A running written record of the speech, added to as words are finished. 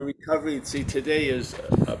recovery, see, today is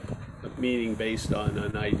a meeting based on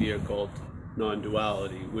an idea called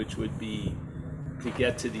non-duality, which would be to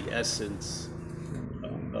get to the essence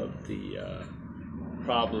of the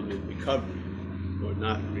problem in recovery, or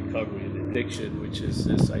not recovery in addiction, which is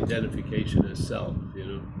this identification as self, you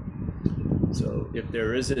know. So if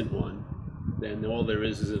there isn't one, then all there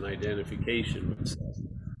is an identification with self.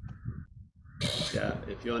 Yeah,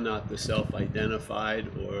 if you're not the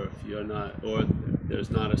self-identified, or if you're not, or if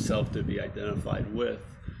there's not a self to be identified with,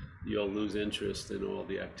 you'll lose interest in all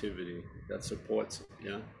the activity that supports it.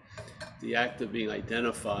 Yeah, the act of being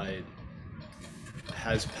identified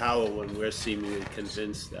has power when we're seemingly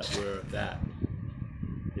convinced that we're that.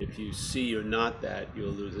 If you see you're not that,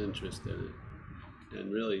 you'll lose interest in it.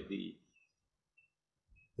 And really,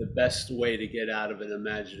 the best way to get out of an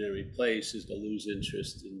imaginary place is to lose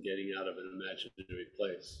interest in getting out of an imaginary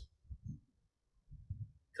place.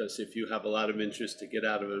 Because if you have a lot of interest to get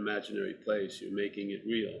out of an imaginary place, you're making it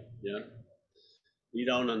real. Yeah. We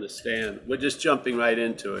don't understand. We're just jumping right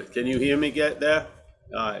into it. Can you hear me get there?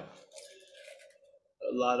 All right.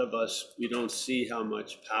 A lot of us, we don't see how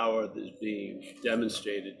much power is being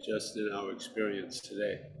demonstrated just in our experience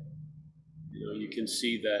today. You know, you can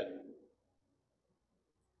see that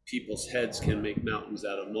people's heads can make mountains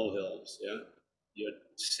out of molehills. Yeah. Your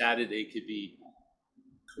Saturday could be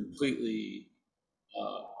completely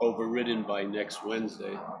overridden by next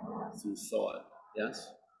Wednesday through thought. Yes.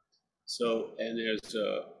 So, and there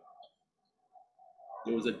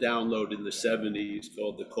was a download in the 70s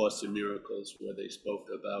called The Course in Miracles, where they spoke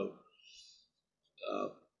about uh,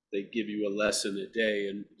 they give you a lesson a day,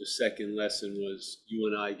 and the second lesson was, you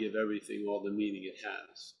and I give everything all the meaning it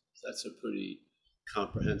has. That's a pretty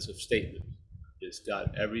comprehensive statement. It's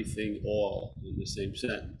got everything all in the same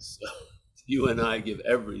sentence. So you and I give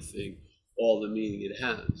everything all the meaning it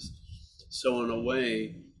has. So in a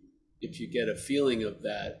way, if you get a feeling of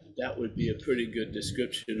that, that would be a pretty good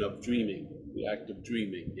description of dreaming, the act of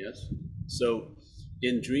dreaming, yes? So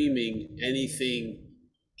in dreaming, anything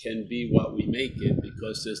can be what we make it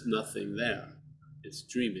because there's nothing there. It's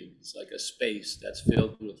dreaming. It's like a space that's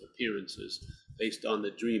filled with appearances based on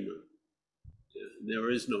the dreamer. There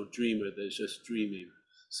is no dreamer, there's just dreaming.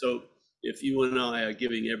 So if you and I are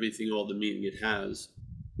giving everything all the meaning it has,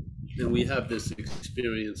 and we have this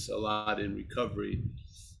experience a lot in recovery,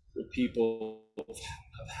 where people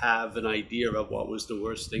have an idea of what was the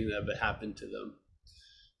worst thing that ever happened to them.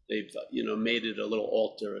 They've made it a little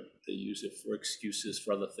altar. They use it for excuses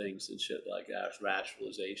for other things and shit like that,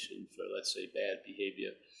 rationalization for, let's say, bad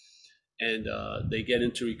behavior. And they get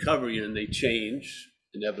into recovery and they change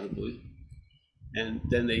inevitably, and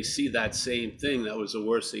then they see that same thing that was the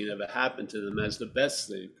worst thing that ever happened to them as the best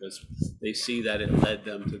thing, because they see that it led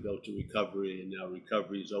them to go to recovery, and now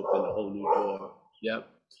recovery's opened a whole new door. Yep.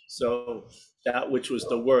 So that which was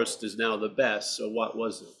the worst is now the best. So what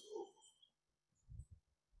was it?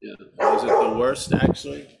 Yeah. Was it the worst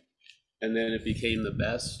actually? And then it became the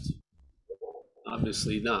best?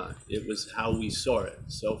 Obviously not. It was how we saw it.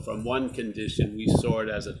 So from one condition, we saw it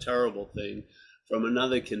as a terrible thing. From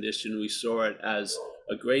another condition, we saw it as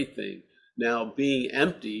a great thing. Now, being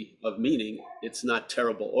empty of meaning, it's not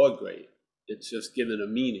terrible or great. It's just given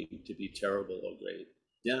a meaning to be terrible or great.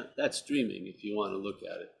 Yeah, that's dreaming if you want to look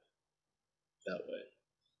at it that way.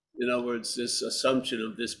 In other words, this assumption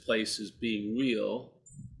of this place as being real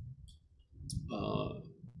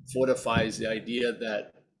fortifies the idea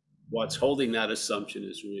that what's holding that assumption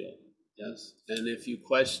is real. Yes. And if you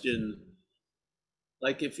question,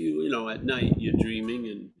 like if at night you're dreaming,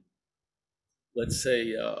 and let's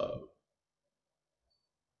say,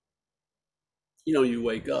 you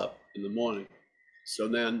wake up in the morning. So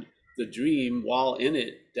then the dream, while in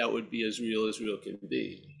it, that would be as real can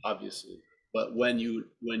be, obviously. But when you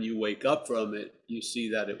wake up from it, you see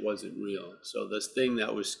that it wasn't real. So this thing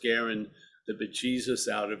that was scaring the bejesus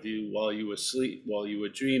out of you while you were asleep, while you were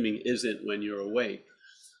dreaming, isn't when you're awake.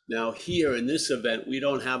 Now here in this event, we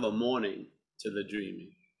don't have a morning to the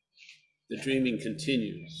dreaming. The dreaming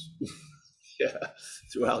continues yeah,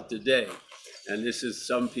 throughout the day. And this is,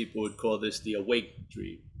 some people would call this the awake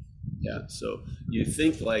dream. Yeah, so you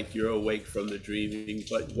think like you're awake from the dreaming,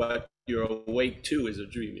 but what you're awake to is a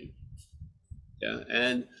dreaming. Yeah,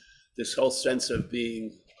 and this whole sense of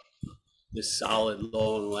being this solid,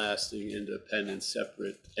 long-lasting, independent,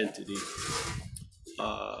 separate entity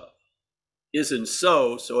isn't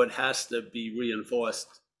so. So it has to be reinforced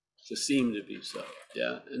to seem to be so.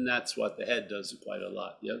 Yeah, and that's what the head does quite a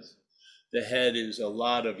lot. Yes, the head is a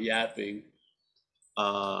lot of yapping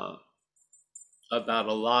about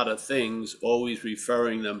a lot of things, always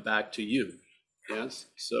referring them back to you. Yes,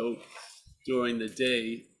 so during the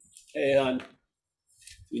day, Hey,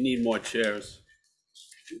 we need more chairs.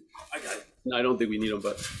 I got it. No, I don't think we need them,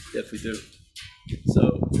 but yes, we do.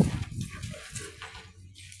 So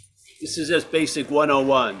this is just basic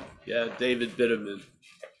 101. Yeah, David Bitterman.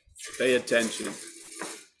 Pay attention,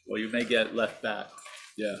 or you may get left back.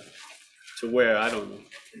 Yeah, to where I don't know.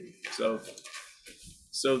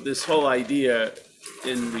 So this whole idea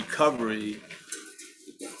in recovery,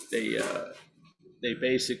 they they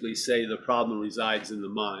basically say the problem resides in the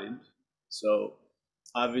mind. So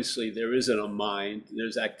obviously there isn't a mind.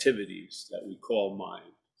 There's activities that we call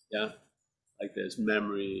mind. Yeah, like there's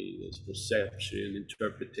memory, there's perception,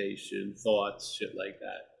 interpretation, thoughts, shit like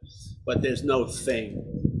that. But there's no thing.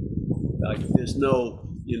 Like there's no,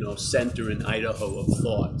 center in Idaho of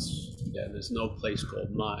thoughts. Yeah, there's no place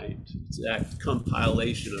called mind. It's a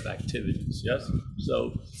compilation of activities. Yes.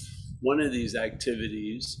 So one of these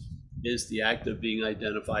activities is the act of being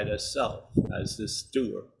identified as self, as this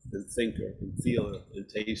doer and thinker and feeler and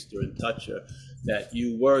taster and toucher, that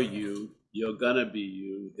you were you, you're gonna be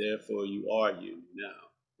you, therefore you are you now.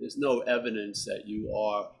 There's no evidence that you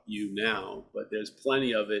are you now, but there's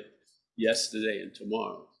plenty of it yesterday and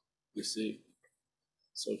tomorrow, you see?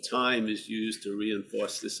 So time is used to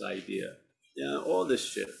reinforce this idea. Yeah, all this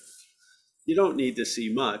shit. You don't need to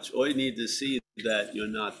see much. All you need to see that you're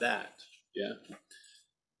not that. Yeah.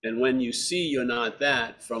 And when you see you're not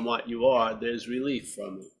that from what you are, there's relief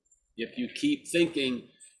from it. If you keep thinking,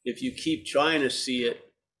 if you keep trying to see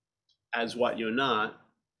it as what you're not,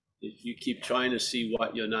 if you keep trying to see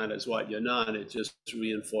what you're not as what you're not, it just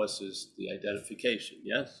reinforces the identification.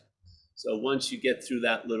 Yes. So once you get through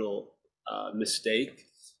that little mistake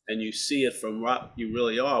and you see it from what you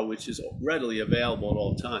really are, which is readily available at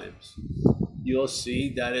all times, you'll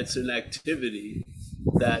see that it's an activity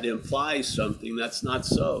that implies something that's not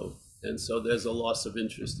so. And so there's a loss of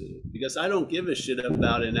interest in it. Because I don't give a shit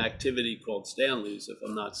about an activity called Stanley's if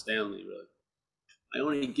I'm not Stanley, really. I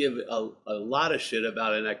only give a lot of shit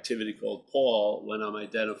about an activity called Paul when I'm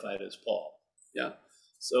identified as Paul. Yeah.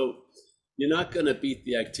 So you're not going to beat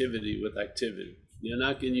the activity with activity. You're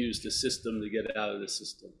not going to use the system to get out of the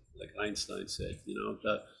system, like Einstein said.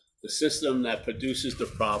 The system that produces the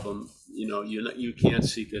problem, you can't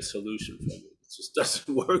seek a solution from it. It just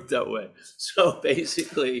doesn't work that way. So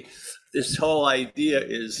basically, this whole idea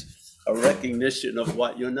is a recognition of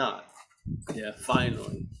what you're not. Yeah,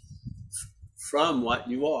 finally, from what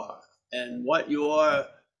you are, and what you are,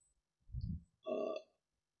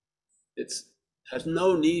 it's has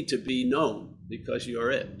no need to be known because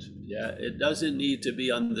you're it. Yeah, it doesn't need to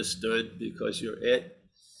be understood because you're it.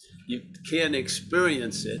 You can't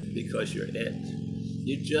experience it because you're it.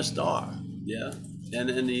 You just are. Yeah, and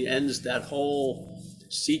in the ends, that whole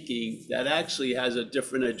seeking that actually has a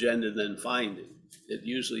different agenda than finding. It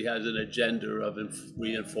usually has an agenda of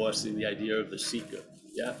reinforcing the idea of the seeker.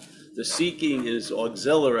 Yeah, the seeking is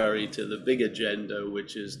auxiliary to the big agenda,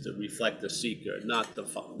 which is to reflect the seeker, not the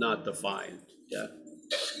find. Yeah.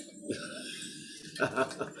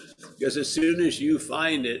 Because as soon as you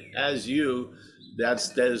find it as you,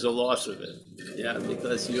 there's a loss of it. Yeah,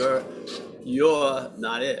 because you're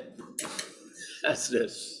not it. That's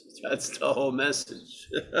the whole message.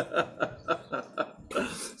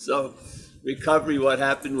 So recovery, what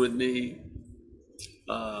happened with me,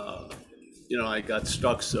 I got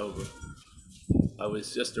struck sober. I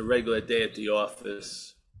was just a regular day at the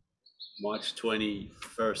office, March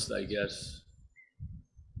 21st, I guess.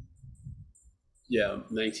 Yeah,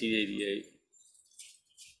 1988.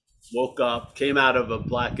 Woke up, came out of a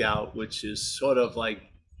blackout, which is sort of like,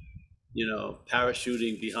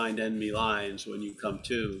 parachuting behind enemy lines when you come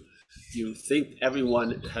to. You think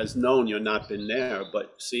everyone has known you're not been there,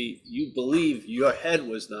 but see, you believe your head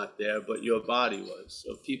was not there, but your body was.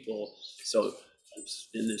 So I was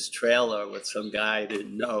in this trailer with some guy I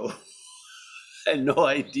didn't know. I had no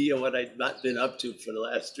idea what I'd not been up to for the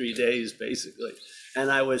last 3 days, basically.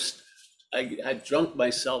 And I drunk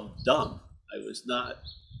myself dumb. I was not,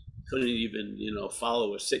 couldn't even,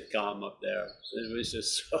 follow a sitcom up there. It was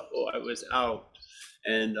just so, I was out.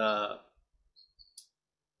 And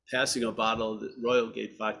passing a bottle of Royal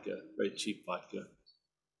Gate vodka, very cheap vodka.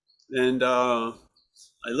 And I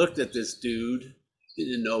looked at this dude,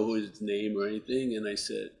 didn't know his name or anything. And I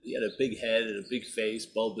said, he had a big head and a big face,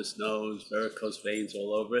 bulbous nose, varicose veins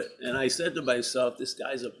all over it. And I said to myself, this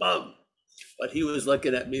guy's a bum. But he was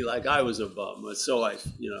looking at me like I was a bum. So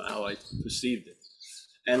how I perceived it.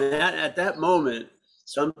 And at that moment,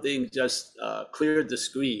 something just cleared the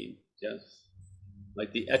screen. Yeah.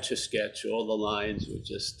 Like the Etch-a-Sketch, all the lines were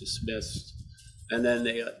just dismissed. And then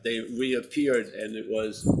they reappeared, and it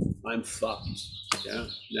was I'm fucked. Yeah.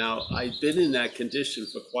 Now, I'd been in that condition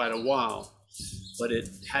for quite a while, but it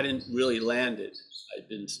hadn't really landed. I'd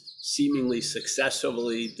been seemingly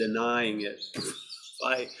successfully denying it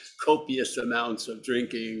by copious amounts of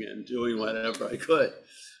drinking and doing whatever I could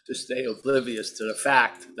to stay oblivious to the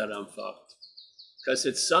fact that I'm fucked. Because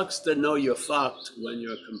it sucks to know you're fucked when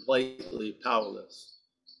you're completely powerless,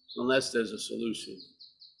 unless there's a solution.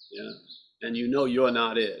 Yeah. And you know you're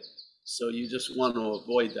not it. So you just want to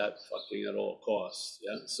avoid that fucking at all costs.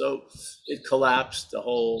 Yeah. So it collapsed, the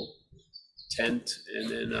whole tent. And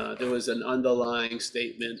then there was an underlying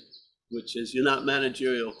statement, which is you're not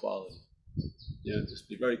managerial quality. Yeah, just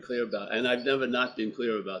be very clear about it. And I've never not been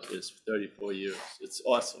clear about this for 34 years. It's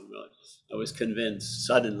awesome, really. I was convinced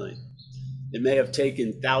suddenly. It may have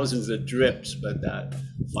taken thousands of drips, but that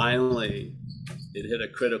finally it hit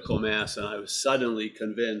a critical mass, and I was suddenly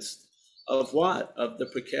convinced of what? Of the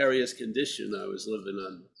precarious condition I was living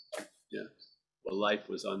under. Yeah, what life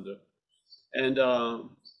was under. And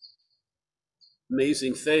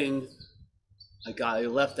amazing thing, I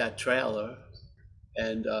left that trailer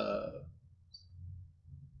and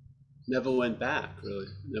never went back, really.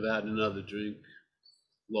 Never had another drink.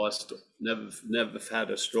 Never had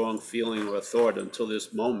a strong feeling or a thought until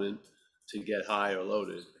this moment to get high or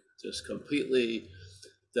loaded. Just completely,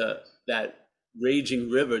 that raging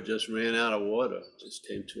river just ran out of water, just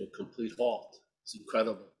came to a complete halt. It's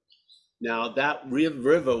incredible. Now that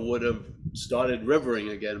river would have started rivering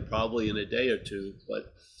again probably in a day or two,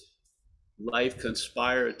 but life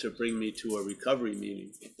conspired to bring me to a recovery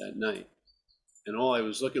meeting that night. And all I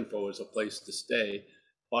was looking for was a place to stay.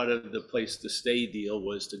 Part of the place to stay deal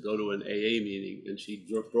was to go to an AA meeting, and she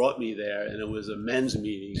brought me there, and it was a men's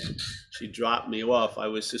meeting. She dropped me off. I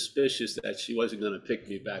was suspicious that she wasn't going to pick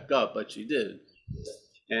me back up, but she did.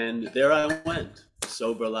 And there I went,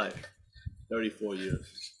 sober life, 34 years,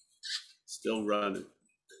 still running.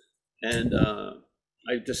 And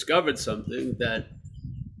I discovered something that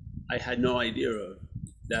I had no idea of,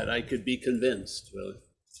 that I could be convinced, really.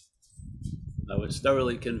 I was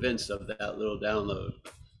thoroughly convinced of that little download.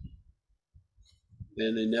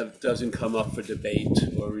 And it never doesn't come up for debate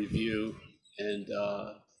or review. And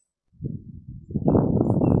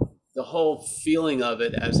the whole feeling of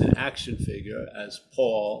it as an action figure, as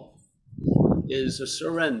Paul, is a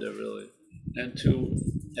surrender, really. And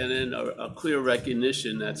then a clear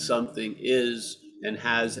recognition that something is and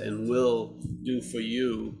has and will do for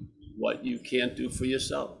you what you can't do for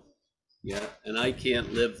yourself. Yeah, and I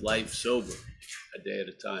can't live life sober a day at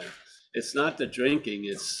a time. It's not the drinking,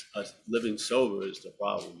 it's living sober is the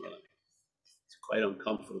problem, really. It's quite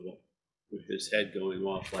uncomfortable with his head going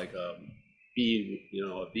off like a bee,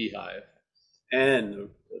 a beehive. And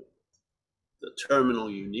the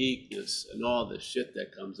terminal uniqueness and all the shit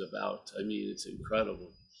that comes about. I mean, it's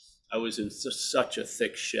incredible. I was in such a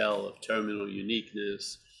thick shell of terminal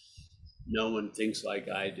uniqueness. No one thinks like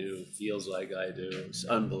I do, feels like I do. It's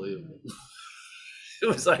unbelievable. It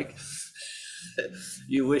was like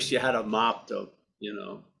you wish you had a mop to,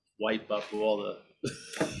 wipe up all the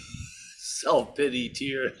self-pity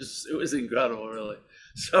tears. It was incredible, really.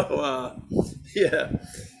 So, yeah.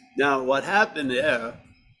 Now, what happened there,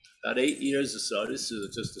 about 8 years or so, this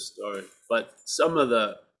is just a story, but some of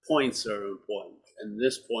the points are important, and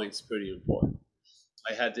this point's pretty important.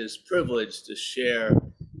 I had this privilege to share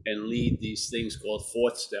and lead these things called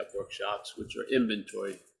fourth step workshops, which are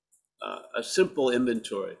inventory, a simple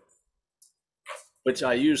inventory, which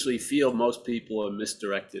I usually feel most people are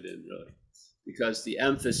misdirected in, really, because the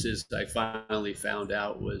emphasis I finally found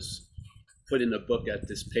out was put in the book at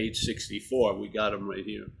this page 64. We got them right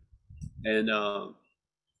here. And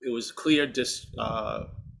it was clear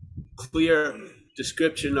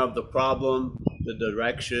description of the problem, the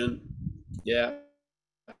direction, yeah,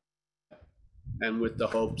 and with the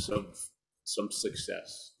hopes of some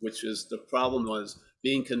success, which is the problem was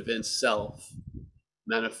being convinced self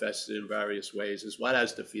manifested in various ways is what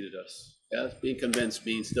has defeated us. Yeah, being convinced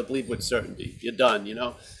means to believe with certainty. You're done,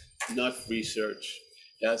 enough research.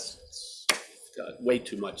 Yes, got way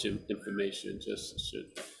too much information.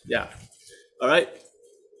 Yeah. All right.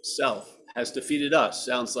 Self has defeated us.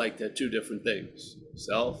 Sounds like they're two different things.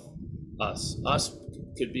 Self, us. Us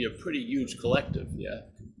could be a pretty huge collective. Yeah.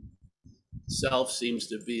 Self seems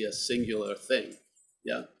to be a singular thing.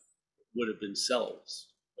 Yeah. Would have been selves,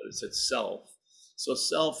 but it's itself. So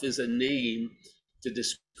self is a name to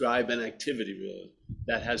describe an activity, really,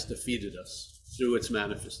 that has defeated us through its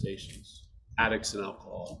manifestations. Addicts and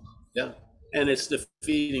alcohol. Yeah. And it's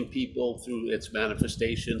defeating people through its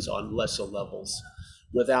manifestations on lesser levels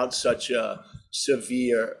without such a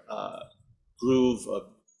severe groove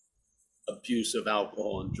of abuse of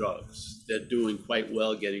alcohol and drugs. They're doing quite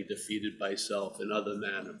well getting defeated by self in other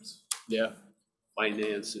manners. Yeah,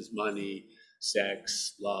 finances, money,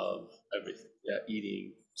 sex, love, everything. Yeah,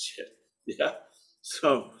 eating, shit. Yeah.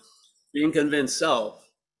 So being convinced self,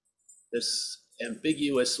 this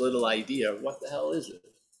ambiguous little idea, what the hell is it?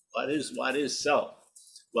 What is self?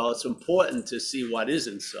 Well, it's important to see what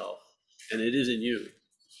isn't self, and it isn't you.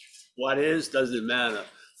 What is doesn't matter.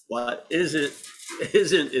 What isn't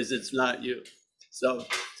is it's not you. So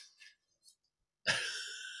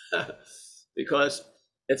because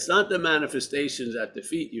it's not the manifestations that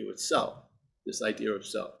defeat you, it's self. This idea of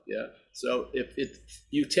self, yeah. So if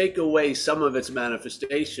you take away some of its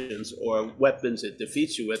manifestations or weapons it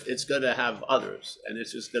defeats you with, it's going to have others, and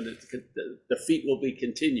it's just going to, the defeat will be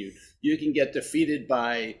continued. You can get defeated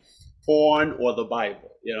by porn or the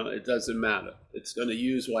Bible, it doesn't matter. It's going to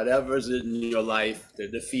use whatever's in your life to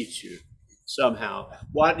defeat you somehow.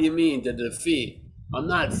 What do you mean to defeat? I'm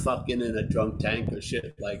not fucking in a drunk tank or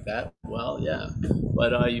shit like that. Well, yeah,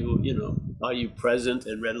 but are you present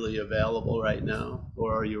and readily available right now?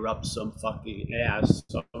 Or are you up some fucking ass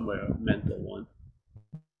somewhere, a mental one?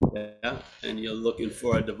 Yeah, and you're looking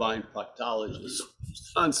for a divine proctologist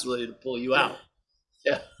constantly to pull you out.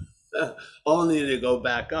 Yeah, only to go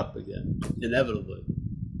back up again, inevitably.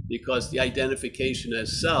 Because the identification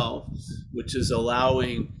as self, which is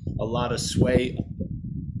allowing a lot of sway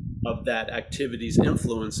of that activity's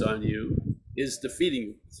influence on you, is defeating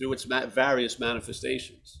you through its various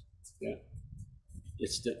manifestations. Yeah,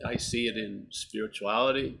 I see it in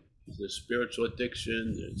spirituality. There's spiritual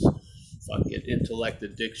addiction. There's fucking intellect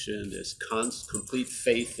addiction. There's complete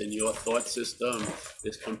faith in your thought system.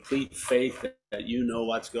 There's complete faith that you know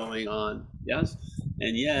what's going on. Yes,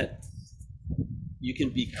 and yet you can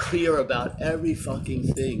be clear about every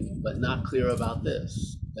fucking thing, but not clear about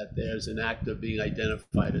this, that there's an act of being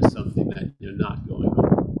identified as something that you're not going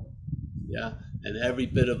on. Yeah, and every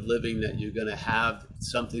bit of living that you're going to have,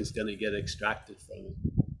 something's going to get extracted from it,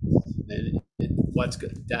 and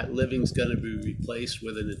that living's going to be replaced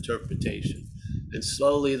with an interpretation, and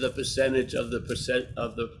slowly the percentage of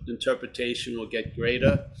the interpretation will get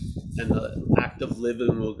greater, and the act of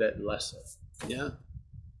living will get lesser. Yeah,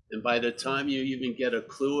 and by the time you even get a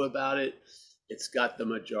clue about it, it's got the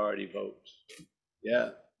majority vote.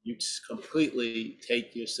 Yeah, you completely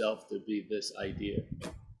take yourself to be this idea.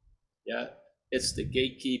 Yeah, it's the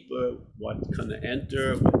gatekeeper. What's going to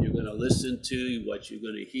enter, what you're going to listen to, what you're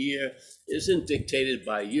going to hear, isn't dictated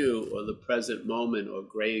by you or the present moment or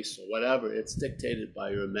grace or whatever. It's dictated by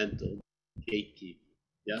your mental gatekeeper.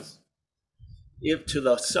 Yes? If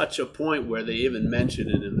to such a point where they even mention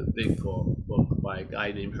it in the big book by a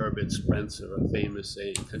guy named Herbert Spencer, a famous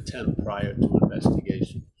saying, contempt prior to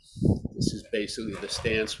investigation. This is basically the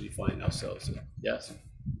stance we find ourselves in. Yes?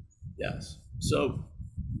 Yes. So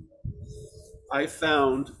I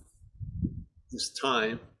found this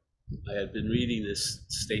time, I had been reading this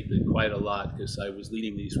statement quite a lot because I was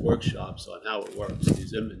leading these workshops on how it works,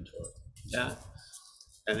 these inventory. Yeah.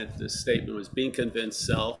 And this statement was being convinced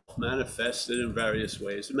self manifested in various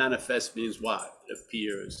ways. Manifest means what? It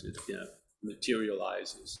appears, it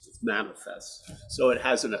materializes, it manifests. So it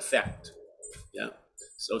has an effect. Yeah.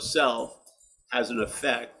 So self has an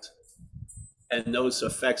effect, and those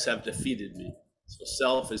effects have defeated me. So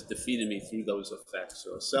self has defeated me through those effects.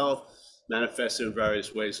 So self manifested in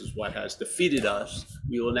various ways is what has defeated us.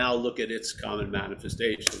 We will now look at its common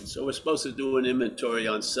manifestations. So we're supposed to do an inventory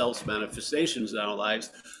on self's manifestations in our lives,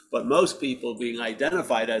 but most people being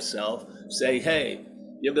identified as self say, hey,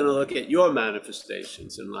 you're going to look at your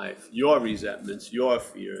manifestations in life, your resentments, your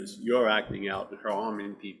fears, your acting out and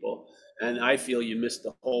harming people. And I feel you missed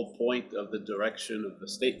the whole point of the direction of the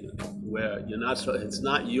statement, where you're not, it's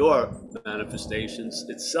not your manifestations,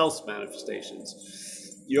 it's self's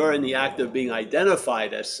manifestations. You're in the act of being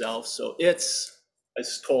identified as self, so it's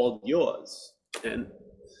called yours. And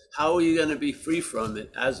how are you going to be free from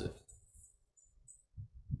it as it?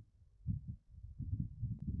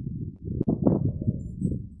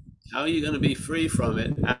 How are you going to be free from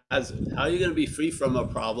it as it? How are you going to be free from a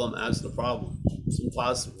problem as the problem? It's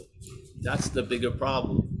impossible. That's the bigger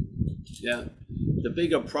problem. Yeah. The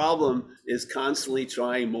bigger problem is constantly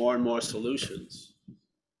trying more and more solutions,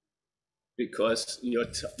 because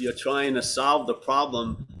you're trying to solve the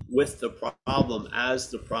problem with the problem, as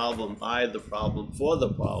the problem, by the problem, for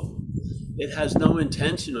the problem. It has no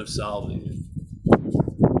intention of solving it.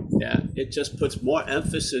 Yeah, it just puts more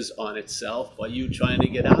emphasis on itself while you trying to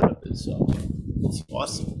get out of itself. It's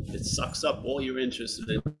awesome. It sucks up all your interest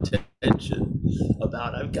and attention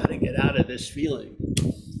about, I've got to get out of this feeling.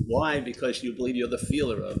 Why? Because you believe you're the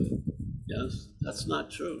feeler of it. Yes, that's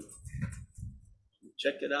not true.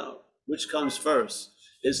 Check it out. Which comes first?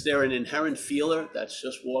 Is there an inherent feeler that's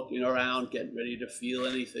just walking around getting ready to feel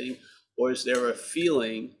anything? Or is there a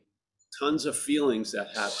feeling, tons of feelings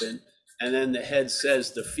that happen, and then the head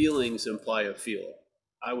says the feelings imply a feeler?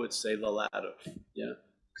 I would say the latter. Yeah.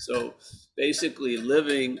 So basically,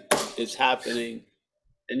 living is happening,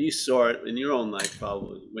 and you saw it in your own life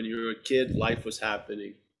probably. When you were a kid, life was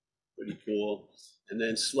happening, pretty cool. And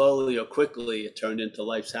then slowly or quickly, it turned into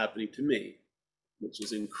life's happening to me, which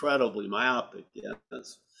is incredibly myopic.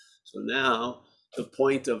 Yes. So now the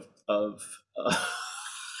point of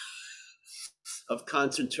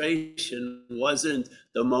concentration wasn't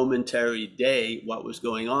the momentary day, what was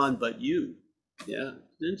going on, but you. Yeah.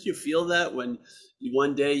 Didn't you feel that when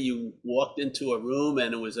one day you walked into a room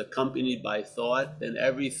and it was accompanied by thought, and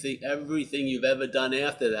everything you've ever done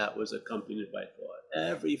after that was accompanied by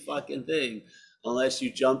thought? Every fucking thing, unless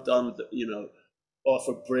you jumped on, off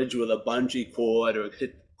a bridge with a bungee cord or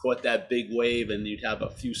caught that big wave, and you'd have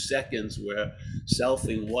a few seconds where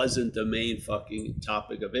selfing wasn't the main fucking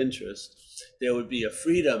topic of interest. There would be a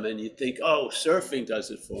freedom, and you'd think, oh, surfing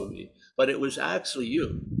does it for me. But it was actually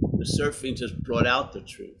you. The surfing just brought out the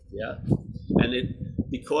truth, yeah? And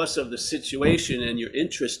because of the situation and your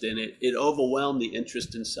interest in it, it overwhelmed the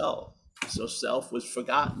interest in self. So self was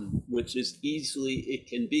forgotten, which is easily it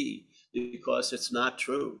can be, because it's not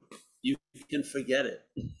true. You can forget it.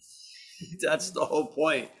 That's the whole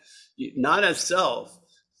point. Not as self.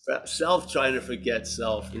 Self trying to forget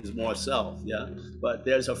self is more self, yeah? But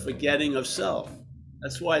there's a forgetting of self.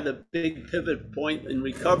 That's why the big pivot point in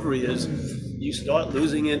recovery is you start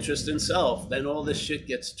losing interest in self. Then all this shit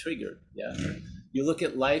gets triggered, yeah? You look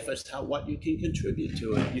at life as what you can contribute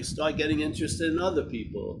to it. You start getting interested in other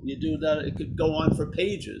people. You do that, it could go on for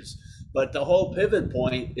pages. But the whole pivot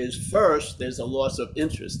point is, first, there's a loss of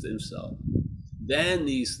interest in self. Then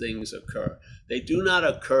these things occur. They do not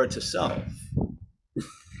occur to self.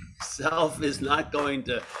 Self is not going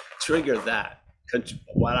to trigger that,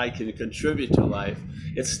 what I can contribute to life.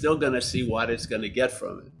 It's still going to see what it's going to get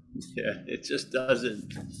from it. Yeah, it just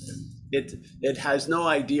doesn't. It has no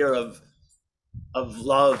idea of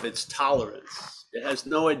love, it's tolerance. It has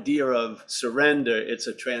no idea of surrender, it's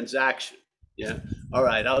a transaction. Yeah. All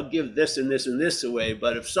right, I'll give this and this and this away,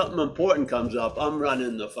 but if something important comes up, I'm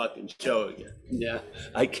running the fucking show again. Yeah.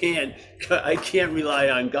 I can't rely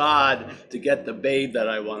on God to get the babe that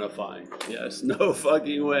I want to find. Yes, no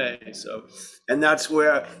fucking way. So, and that's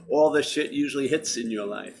where all the shit usually hits in your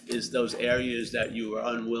life, is those areas that you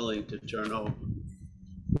are unwilling to turn over.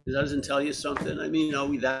 It doesn't tell you something. I mean, are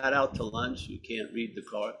we that out to lunch? You can't read the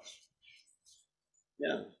cards.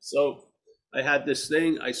 Yeah. So I had this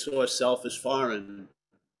thing, I saw self as foreign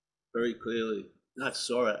very clearly. Not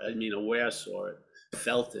saw it, I mean aware saw it,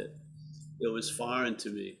 felt it. It was foreign to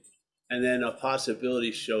me. And then a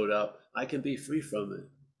possibility showed up. I can be free from it.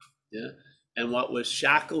 Yeah. And what was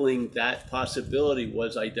shackling that possibility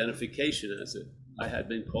was identification as it. I had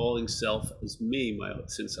been calling self as me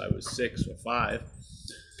since I was 6 or 5.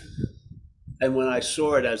 And when I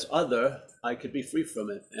saw it as other, I could be free from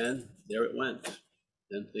it. And there it went.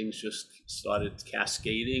 And things just started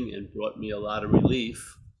cascading and brought me a lot of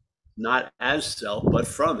relief, not as self, but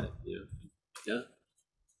from it. Yeah.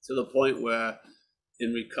 To the point where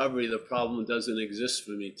in recovery, the problem doesn't exist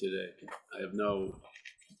for me today. I have no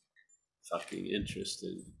fucking interest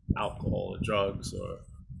in alcohol or drugs, or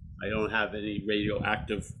I don't have any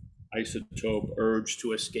radioactive isotope urge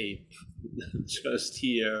to escape just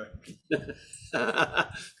here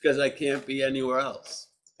because I can't be anywhere else.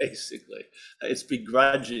 Basically, it's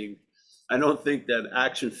begrudging. I don't think that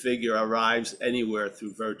action figure arrives anywhere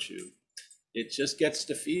through virtue. It just gets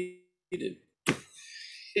defeated.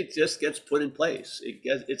 It just gets put in place.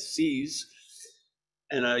 It sees,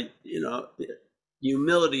 and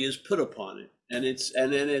humility is put upon it, and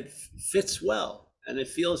then it fits well, and it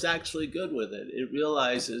feels actually good with it. It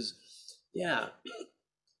realizes, yeah,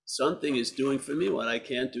 something is doing for me what I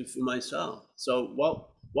can't do for myself. So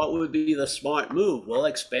what would be the smart move? Well,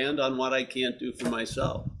 expand on what I can't do for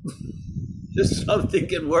myself. If something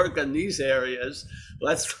can work in these areas,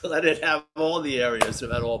 let's let it have all the areas if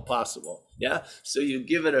at all possible. Yeah. So you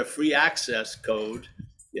give it a free access code.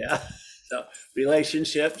 Yeah. So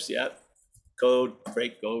relationships, yeah. Code,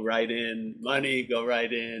 break, go right in. Money, go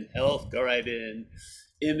right in. Health, go right in.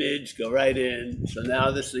 Image, go right in. So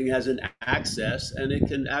now this thing has an access, and it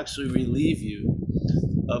can actually relieve you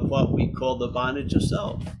of what we call the bondage of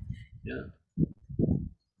self. Yeah.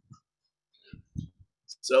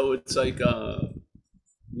 So it's like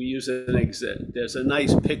we use an there's a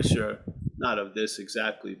nice picture, not of this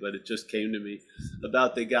exactly, but it just came to me,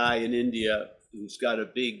 about the guy in India who's got a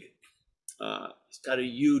big He's got a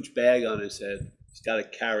huge bag on his head. He's got to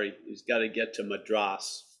carry. He's got to get to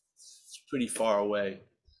Madras. It's pretty far away.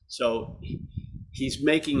 So he's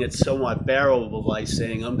making it somewhat bearable by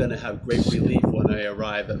saying, I'm going to have great relief when I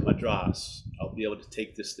arrive at Madras. I'll be able to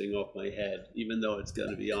take this thing off my head. Even though it's going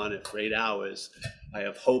to be on it for 8 hours, I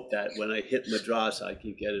have hope that when I hit Madras, I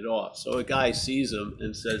can get it off. So a guy sees him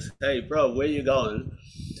and says, hey, bro, where you going?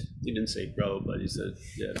 He didn't say bro, but he said,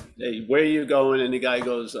 yeah, hey, where are you going? And the guy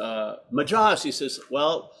goes, Madras. He says,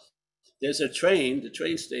 well, there's a train. The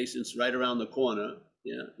train station's right around the corner.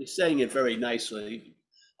 Yeah, he's saying it very nicely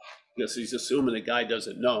because he's assuming the guy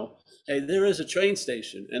doesn't know. Hey, there is a train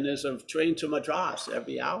station, and there's a train to Madras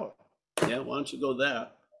every hour. Yeah, why don't you go there?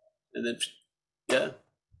 And then, yeah,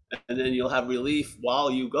 and then you'll have relief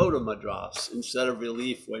while you go to Madras instead of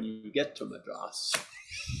relief when you get to Madras.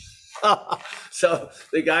 So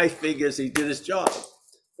the guy figures he did his job.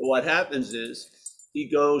 But what happens is he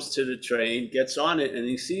goes to the train, gets on it, and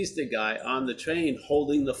he sees the guy on the train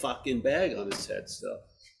holding the fucking bag on his head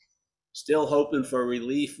still hoping for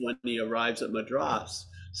relief when he arrives at Madras.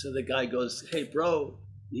 So the guy goes, hey, bro,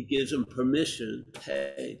 he gives him permission.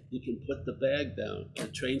 Hey, you can put the bag down. The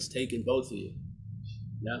train's taking both of you.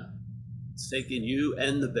 Yeah, it's taking you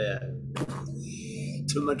and the bag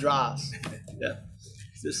to Madras. Yeah.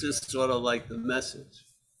 This is sort of like the message.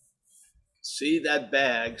 See that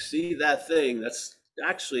bag, see that thing. That's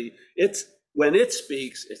actually, it's when it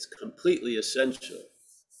speaks, it's completely essential.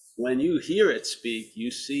 When you hear it speak,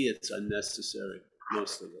 you see it's unnecessary,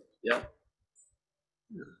 most of it. Yeah.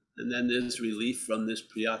 And then there's relief from this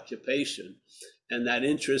preoccupation. And that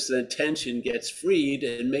interest and attention gets freed,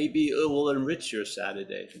 and maybe it will enrich your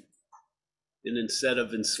Saturday. And instead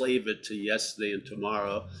of enslave it to yesterday and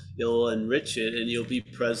tomorrow, it'll enrich it and you'll be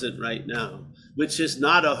present right now, which is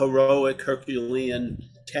not a heroic Herculean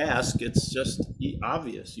task. It's just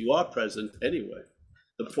obvious. You are present anyway.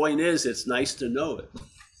 The point is, it's nice to know it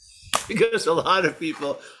because a lot of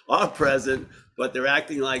people are present, but they're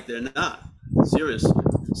acting like they're not. Seriously.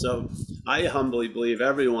 So I humbly believe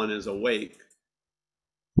everyone is awake.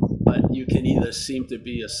 But you can either seem to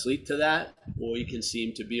be asleep to that, or you can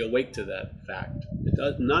seem to be awake to that fact. It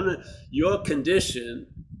does, none of your condition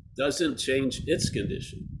doesn't change its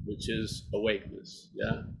condition, which is awakeness.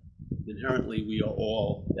 Yeah, inherently we are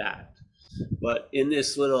all that. But in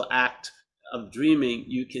this little act of dreaming,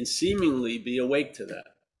 you can seemingly be awake to that,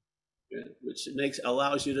 which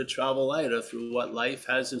allows you to travel lighter through what life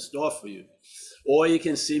has in store for you, or you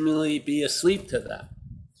can seemingly be asleep to that,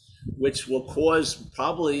 which will cause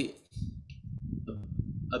probably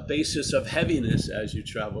a basis of heaviness as you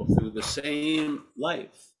travel through the same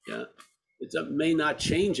life. Yeah, it may not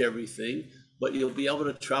change everything, but you'll be able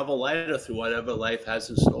to travel lighter through whatever life has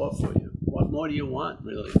in store for you. What more do you want,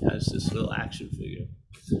 really, as this little action figure?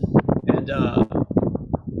 And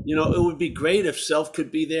it would be great if self could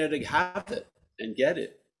be there to have it and get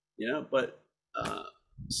it. But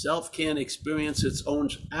self can't experience its own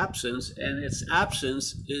absence, and its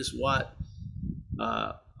absence is what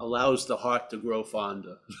allows the heart to grow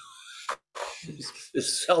fonder.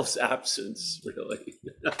 It's self's absence, really.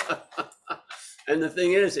 And the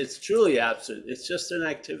thing is, it's truly absent. It's just an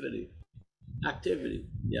activity.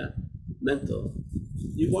 Yeah, mental.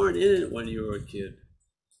 You weren't in it when you were a kid.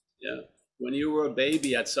 Yeah, when you were a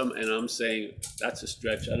baby and I'm saying that's a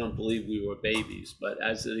stretch. I don't believe we were babies, but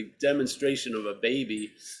as a demonstration of a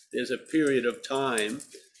baby, there's a period of time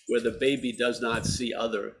where the baby does not see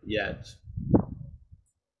other yet.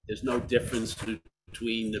 There's no difference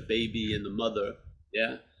between the baby and the mother.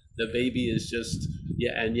 Yeah, the baby is just,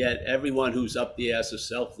 and yet everyone who's up the ass of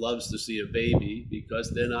self loves to see a baby because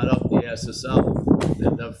they're not up the ass of self.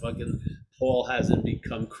 They're fucking, Paul hasn't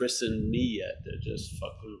become Chris and me yet. They're just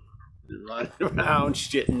fucking running around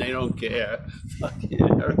shitting, they don't care. Fucking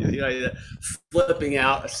everything like that. Flipping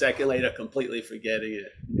out a second later, completely forgetting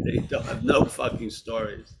it. They don't have no fucking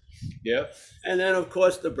stories. Yeah. And then of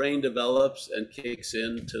course the brain develops and kicks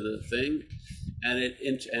into the thing.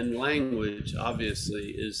 And language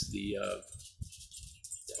obviously is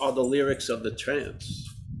are the lyrics of the trance.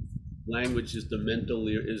 Language is the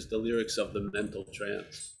lyrics of the mental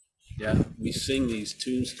trance. Yeah. We sing these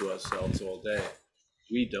tunes to ourselves all day.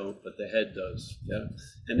 We don't, but the head does. Yeah.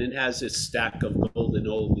 And it has its stack of golden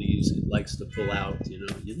oldies it likes to pull out,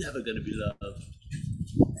 you're never gonna be loved.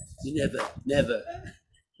 You never.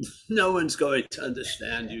 No one's going to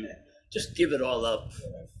understand you. Just give it all up.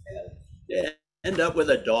 Yeah. End up with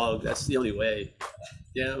a dog. That's the only way.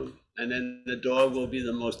 And then the dog will be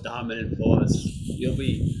the most dominant force. You'll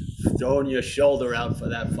be throwing your shoulder out for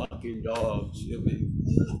that fucking dog. You'll be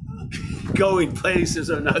going places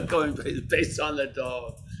or not going places based on the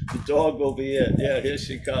dog. The dog will be it. Yeah, here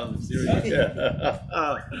she comes.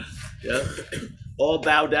 Yeah. Yeah. All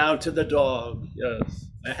bow down to the dog. Yes.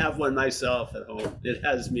 I have one myself at home. It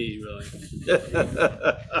has me, really.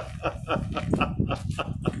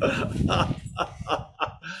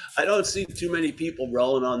 I don't see too many people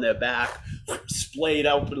rolling on their back, splayed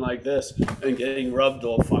open like this, and getting rubbed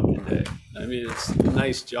all fucking day. I mean, it's a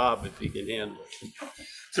nice job if he can handle it.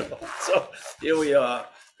 So here we are,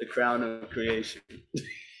 the crown of creation.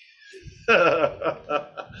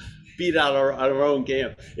 Beat out our own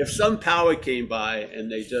game. If some power came by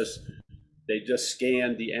and they just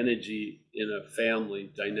scanned the energy in a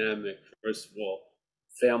family dynamic, first of all,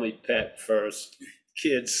 family pet first,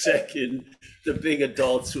 kids second, the big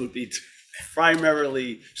adults would be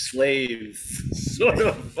primarily slave, sort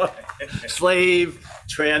of slave,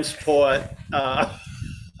 transport,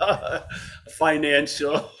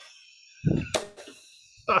 financial.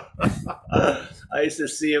 I used to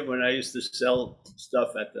see it when I used to sell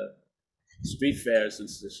stuff at the street fairs and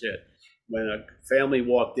shit. When a family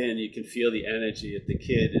walked in, you can feel the energy that the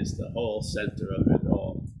kid is the whole center of it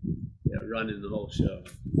all. Yeah, running the whole show.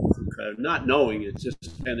 Not knowing it's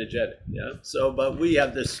just energetic. Yeah. So, but we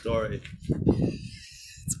have this story.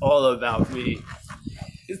 It's all about me.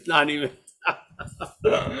 It's not even.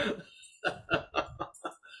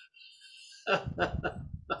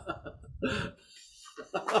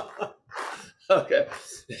 Okay.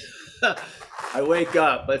 I wake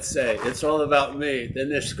up, let's say, it's all about me. Then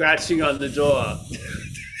they're scratching on the door.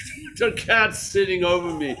 The cat's sitting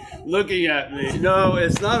over me, looking at me. No,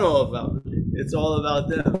 it's not all about me. It's all about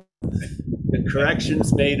them. The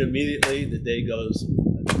correction's made immediately. The day goes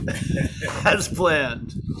as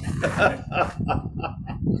planned. I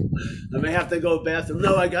may have to go to the bathroom.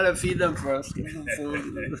 No, I gotta feed them first. Give them food.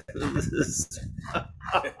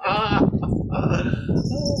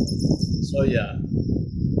 So yeah,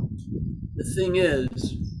 the thing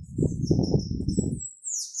is,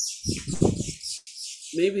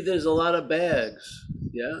 maybe there's a lot of bags,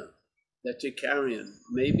 yeah, that you're carrying.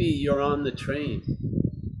 Maybe you're on the train.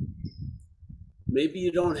 Maybe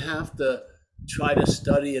you don't have to try to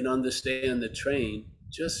study and understand the train.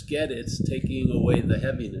 Just get it. It's taking away the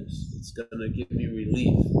heaviness. It's going to give you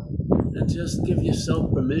relief. And just give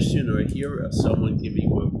yourself permission, or hear someone give you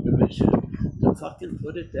permission to fucking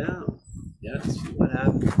put it down. Yeah, see what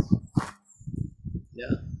happens.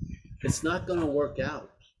 Yeah. It's not going to work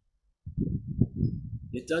out.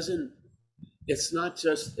 It doesn't, it's not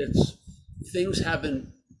just, it's, things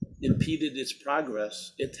haven't impeded its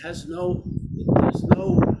progress. There's no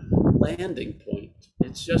landing point.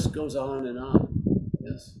 It just goes on and on.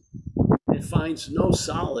 Yes. It finds no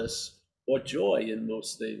solace or joy in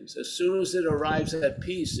most things. As soon as it arrives at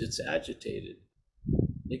peace, it's agitated.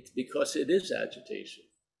 Because it is agitation.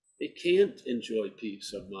 It can't enjoy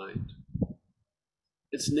peace of mind.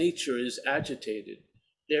 Its nature is agitated.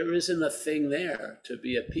 There isn't a thing there to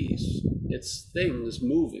be at peace. It's things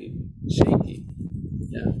moving, shaking.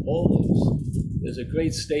 Yeah, always. There's a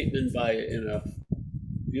great statement in a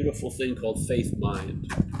beautiful thing called Faith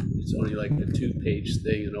Mind. It's only like a 2-page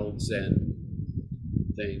thing, an old Zen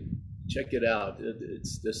thing. Check it out.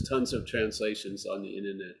 There's tons of translations on the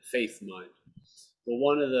internet. Faith Mind. Well,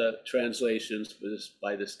 one of the translations was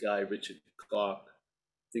by this guy, Richard Clark.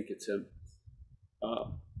 I think it's him.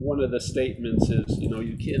 One of the statements is,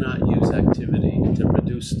 you cannot use activity to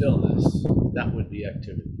produce stillness. That would be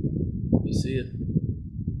activity. You see it?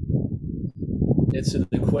 It's an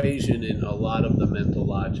equation in a lot of the mental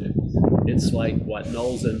logic. It's like what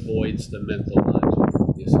nulls and voids the mental logic,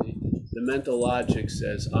 you see? The mental logic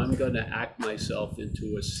says, I'm going to act myself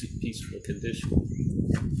into a peaceful condition.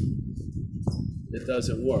 It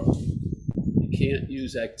doesn't work. You can't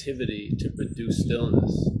use activity to produce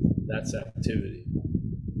stillness. That's activity.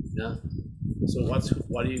 Yeah? So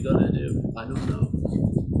what are you going to do? I don't know.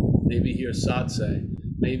 Maybe hear satsang.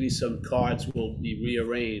 Maybe some cards will be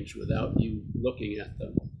rearranged without you looking at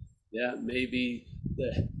them. Yeah, maybe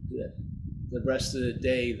the rest of the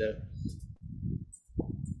day, the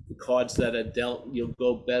cards that are dealt, you'll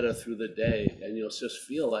go better through the day, and you'll just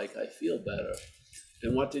feel like, I feel better.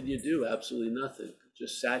 And what did you do? Absolutely nothing.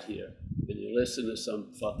 Just sat here, and you listened to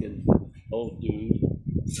some fucking old dude.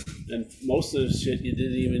 And most of the shit you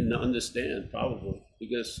didn't even understand, probably,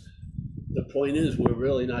 because the point is, we're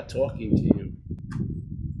really not talking to you.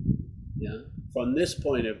 Yeah. From this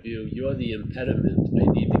point of view, you're the impediment I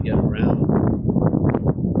need to get around.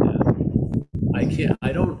 Yeah.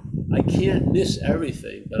 I can't miss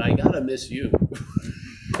everything, but I gotta miss you.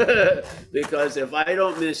 Because if I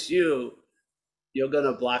don't miss you, you're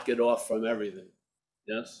gonna block it off from everything.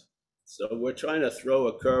 Yes? So we're trying to throw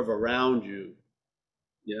a curve around you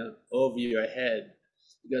yeah, over your head,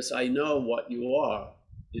 because I know what you are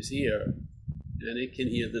is here, and it can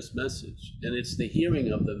hear this message, and it's the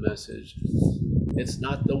hearing of the message. It's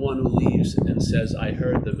not the one who leaves and says, I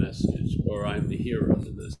heard the message, or I'm the hearer of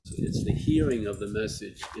the message. It's the hearing of the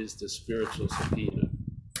message is the spiritual subpoena.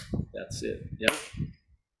 That's it. Yeah.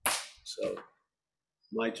 So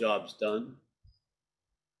my job's done.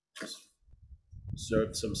 Just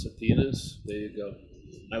served some subpoenas. There you go.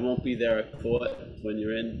 I won't be there at court when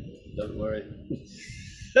you're in. Don't worry.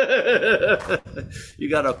 You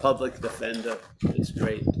got a public defender. It's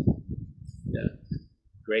great. Yeah.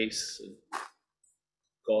 Grace, and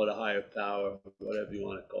call it a higher power, whatever you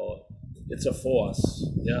want to call it. It's a force.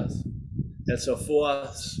 Yes. It's a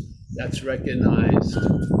force that's recognized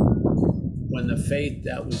when the faith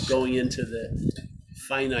that was going into the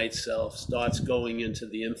finite self starts going into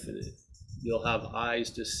the infinite. You'll have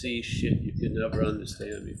eyes to see shit you could never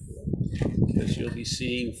understand before, because you'll be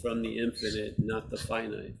seeing from the infinite, not the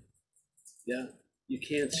finite. Yeah, you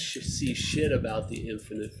can't see shit about the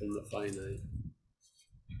infinite from the finite.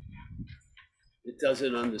 It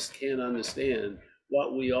can't understand.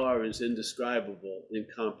 What we are is indescribable,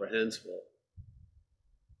 incomprehensible.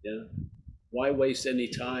 Yeah. Why waste any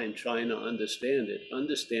time trying to understand it?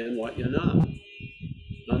 Understand what you're not.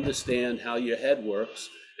 Understand how your head works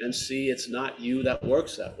and see it's not you that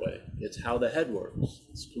works that way. It's how the head works.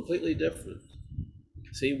 It's completely different.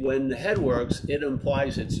 See, when the head works, it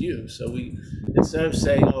implies it's you. So we, instead of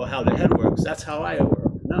saying, oh, how the head works, that's how I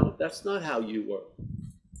work. No, that's not how you work.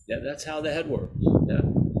 Yeah, that's how the head works. Yeah.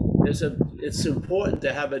 It's important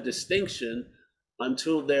to have a distinction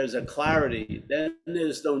until there's a clarity. Then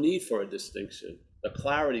there's no need for a distinction. The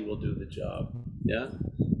clarity will do the job. Yeah.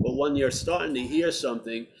 But when you're starting to hear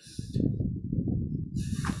something,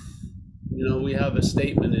 we have a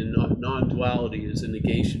statement in non-duality is a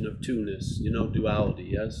negation of two-ness, duality,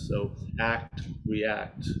 yes? So act,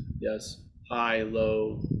 react, yes? High,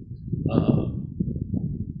 low,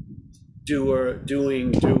 doer,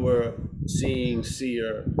 doing, doer, seeing,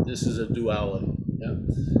 seer. This is a duality, yeah?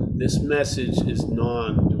 This message is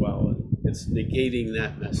non-duality. It's negating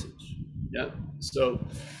that message, yeah? So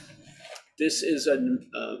this is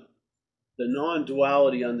the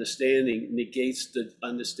non-duality understanding negates the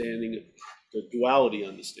understanding, the duality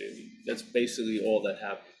understanding. That's basically all that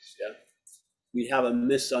happens, yeah? We have a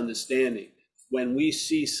misunderstanding. When we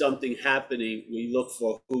see something happening, we look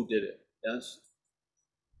for who did it, yes?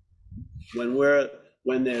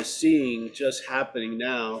 When they're seeing just happening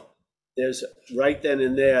now, there's right then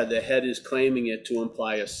and there, the head is claiming it to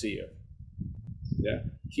imply a seer, yeah?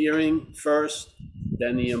 Hearing first,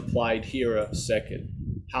 then the implied hearer second.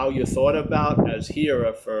 How you thought about as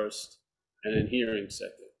hearer first, and then hearing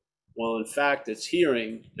second. Well, in fact, it's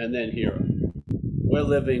hearing and then hearer. We're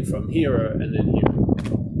living from hearer and then hearer.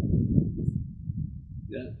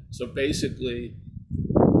 Yeah. So basically,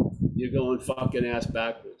 you're going fucking ass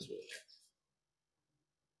backwards.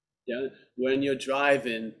 Yeah. When you're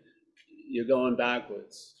driving, you're going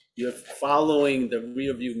backwards. You're following the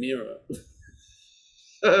rear view mirror.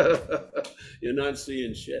 You're not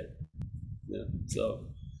seeing shit. Yeah. So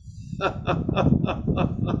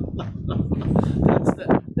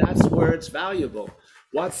that's where it's valuable.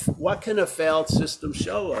 What can a failed system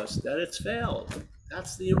show us? That it's failed.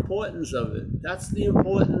 That's the importance of it. That's the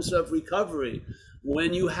importance of recovery.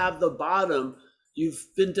 When you have the bottom, you've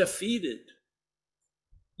been defeated.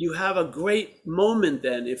 You have a great moment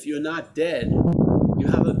then, if you're not dead. You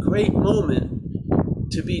have a great moment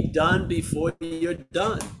to be done before you're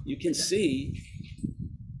done. You can see.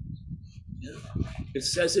 It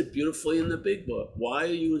says it beautifully in the big book. Why are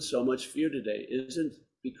you in so much fear today? It isn't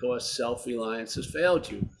because self-reliance has failed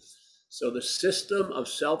you. So the system of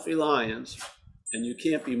self-reliance, and you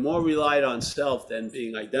can't be more relied on self than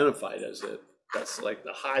being identified as it. That's like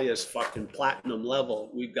the highest fucking platinum level.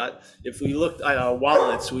 We've got, if we looked at our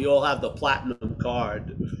wallets, we all have the platinum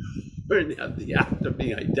card. We're in the act of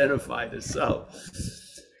being identified as self.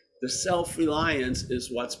 The self-reliance is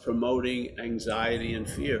what's promoting anxiety and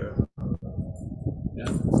fear.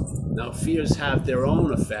 Yeah. Now, fears have their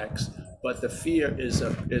own effects, but the fear is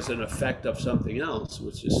an effect of something else,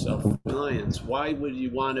 which is self-reliance. Why would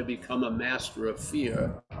you want to become a master of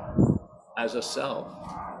fear as a self,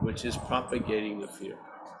 which is propagating the fear?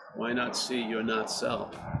 Why not see you're not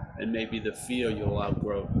self, and maybe the fear you'll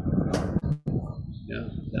outgrow? Yeah,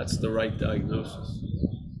 that's the right diagnosis.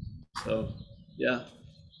 So, yeah.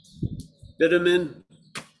 Vitamin,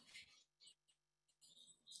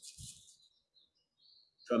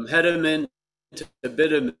 from Hedeman to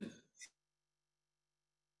vitamin.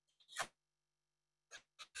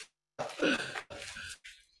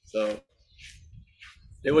 So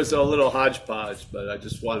It was a little hodgepodge, but I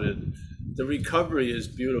just wanted, the recovery is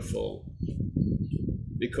beautiful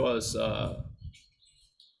because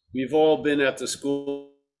we've all been at the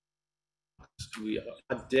school. We are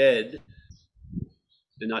not dead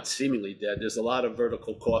and not seemingly dead. There's a lot of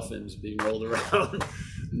vertical coffins being rolled around,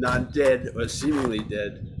 not dead or seemingly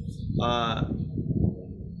dead.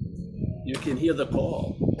 You can hear the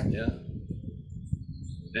call, yeah.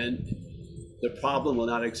 And the problem will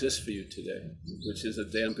not exist for you today, which is a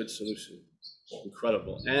damn good solution.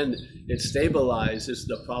 Incredible. And it stabilizes,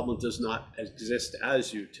 the problem does not exist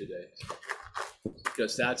as you today.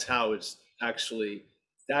 Because that's how it's actually,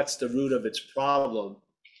 that's the root of its problem,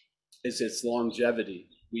 is its longevity.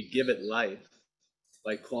 We give it life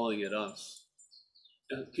by calling it us.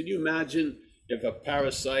 Can you imagine if a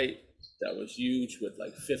parasite that was huge with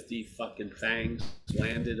like 50 fucking fangs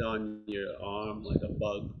landed on your arm like a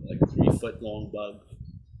bug, like 3 foot long bug?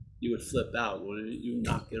 You would flip out, wouldn't you? You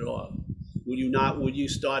knock it off. Would you not? Would you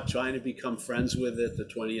start trying to become friends with it the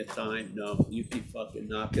 20th time? No, you'd be fucking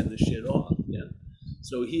knocking the shit off. Yeah.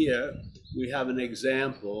 So here we have an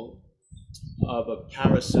example of a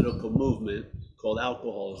parasitical movement called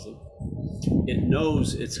alcoholism. It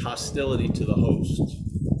knows its hostility to the host.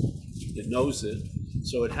 It knows it.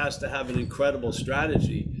 So it has to have an incredible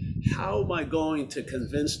strategy. How am I going to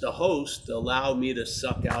convince the host to allow me to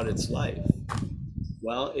suck out its life?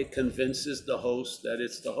 Well, it convinces the host that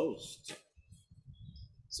it's the host.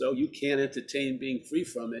 So you can't entertain being free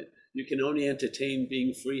from it. You can only entertain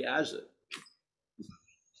being free as it.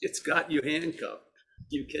 It's got you handcuffed.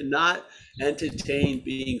 You cannot entertain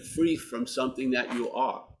being free from something that you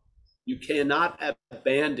are. You cannot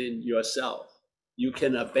abandon yourself. You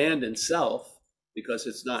can abandon self because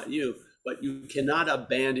it's not you, but you cannot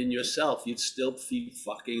abandon yourself. You'd still be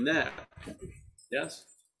fucking there. Yes?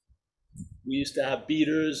 We used to have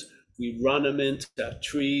beaters. We'd run them into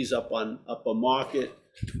trees up a market,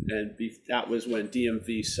 and that was when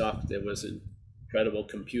DMV sucked. There was incredible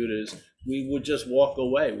computers. We would just walk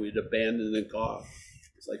away. We'd abandon the car.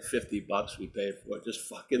 It's like $50 we paid for it. Just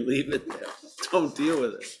fucking leave it there. Don't deal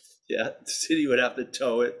with it. Yeah, the city would have to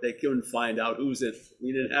tow it. They couldn't find out who's it.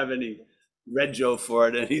 We didn't have any rego for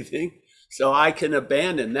it, anything. So I can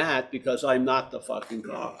abandon that because I'm not the fucking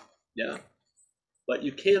car. Yeah. But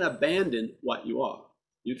you can't abandon what you are.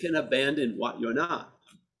 You can abandon what you're not.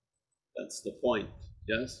 That's the point.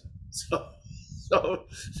 Yes. So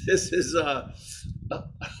this is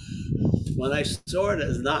when I saw it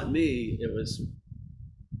as not me,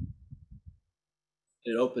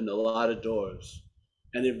 it opened a lot of doors,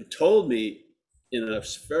 and it told me in a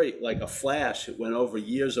very like a flash. It went over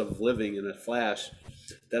years of living in a flash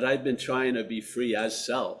that I'd been trying to be free as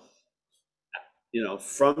self,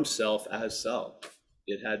 from self as self.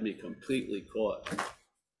 It had me completely caught,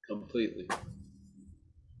 completely.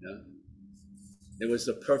 Yeah. It was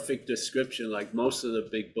the perfect description, like most of the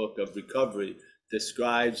big book of recovery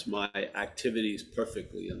describes my activities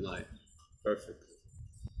perfectly in life, perfectly.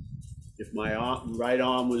 If my right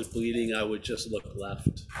arm was bleeding, I would just look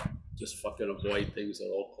left, just fucking avoid things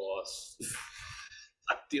at all costs.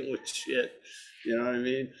 Not deal with shit, you know what I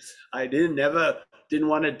mean? I didn't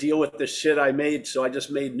want to deal with the shit I made, so I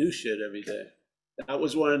just made new shit every day. That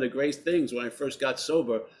was one of the great things when I first got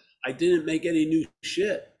sober. I didn't make any new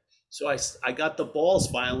shit. So I got the balls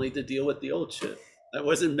finally to deal with the old shit. I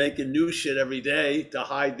wasn't making new shit every day to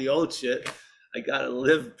hide the old shit. I got to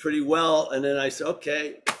live pretty well. And then I said,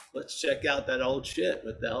 okay, let's check out that old shit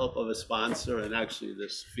with the help of a sponsor and actually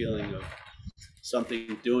this feeling of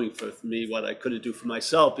something doing for me what I couldn't do for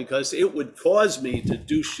myself, because it would cause me to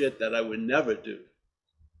do shit that I would never do.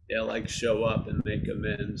 Yeah, like show up and make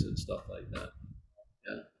amends and stuff like that.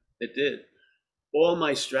 Yeah, it did. All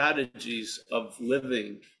my strategies of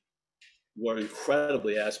living were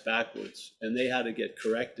incredibly ass backwards, and they had to get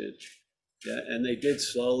corrected. Yeah, and they did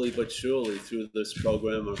slowly but surely through this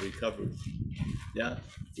program of recovery. Yeah,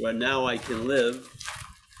 where now I can live,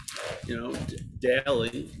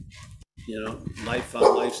 daily, life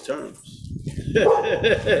on life's terms.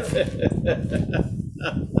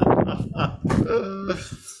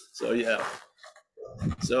 So yeah.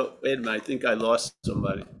 So wait a minute, I think I lost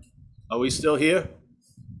somebody. Are we still here?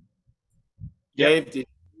 Yep, Dave,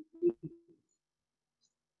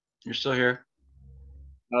 you're still here.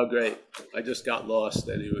 oh great. I just got lost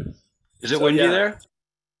anyway. Is it So windy yeah. there?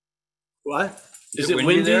 What? Is Is it it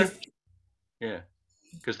windy windy? there? Yeah,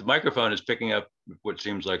 because the microphone is picking up what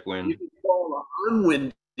seems like You wind. can call I'm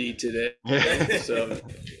windy today. So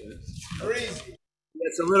Breezy.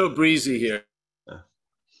 it's a little breezy here.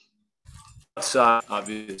 Outside,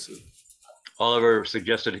 obviously. Oliver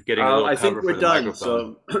suggested getting a little I think cover we're for the done.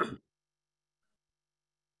 microphone. So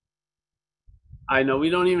I know, we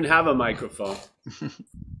don't even have a microphone.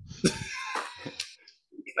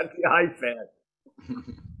 Got the iPad.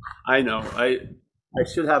 I know, I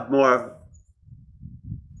should have more.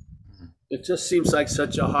 It just seems like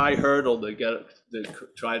such a high hurdle to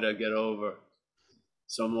try to get over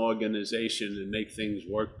some organization and make things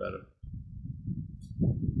work better.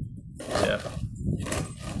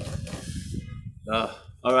 Yeah.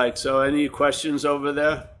 All right, so any questions over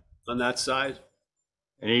there on that side?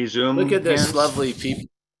 Any Zoom Look at this hands? lovely people.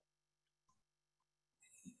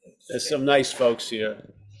 There's some nice folks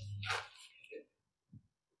here.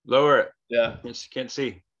 Lower it. Yeah. Can't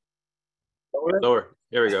see. Lower.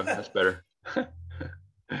 There we go. That's better. Oh,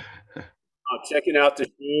 checking out the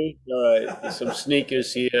shoes. All right, there's some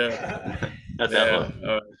sneakers here. Not that long.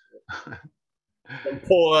 All right. Some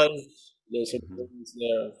paws. There's some things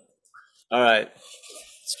there. All right.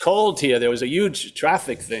 It's cold here. There was a huge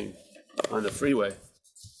traffic thing on the freeway.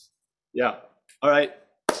 Yeah. All right.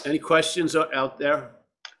 Any questions out there?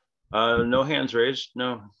 No hands raised.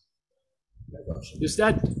 No. Is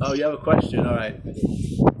that? Oh, you have a question. All right.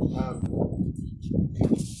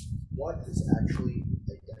 What is actually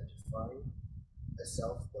identifying a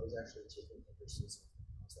self? What is actually taking interest in something?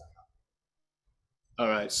 How's that happening? All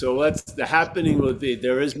right. So the happening would be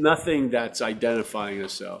there is nothing that's identifying a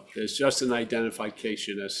self. There's just an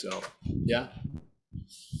identification as self. Yeah.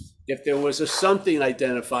 If there was a something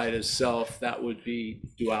identified as self, that would be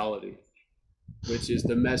duality, which is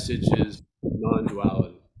the message is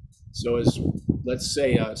non-duality. So as let's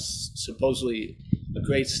say supposedly a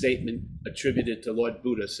great statement attributed to Lord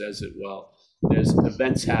Buddha says it well. There's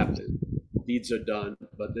events happen, deeds are done,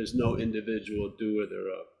 but there's no individual doer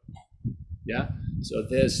thereof. Yeah? So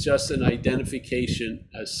there's just an identification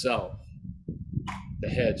as self. The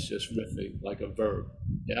head's just riffing like a verb.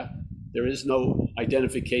 Yeah? There is no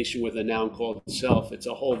identification with a noun called self. It's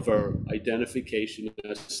a whole verb, identification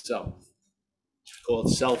as self. It's called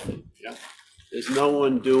selfing. Yeah? There's no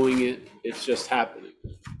one doing it. It's just happening.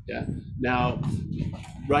 Yeah. Now,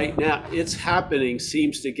 right now, it's happening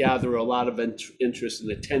seems to gather a lot of interest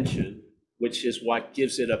and attention, which is what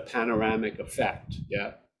gives it a panoramic effect.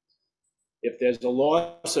 Yeah. If there's a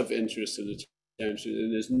loss of interest and attention,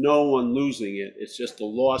 and there's no one losing it, it's just a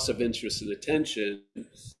loss of interest and attention,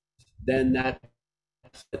 then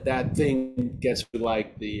that thing gets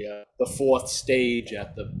like the fourth stage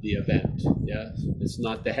at the event. Yeah. It's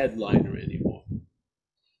not the headliner anymore.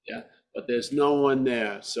 Yeah, but there's no one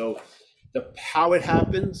there. So how it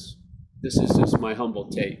happens, this is just my humble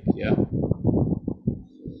take. Yeah,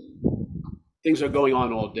 things are going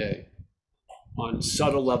on all day on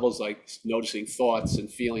subtle levels, like noticing thoughts and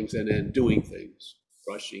feelings and then doing things,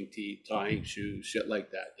 brushing teeth, tying shoes, shit like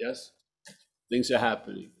that. Yes, things are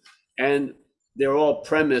happening, and they're all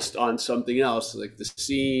premised on something else, like the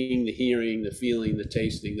seeing, the hearing, the feeling, the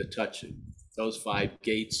tasting, the touching, those 5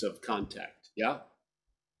 gates of contact. Yeah.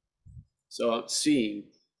 So seeing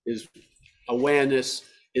is awareness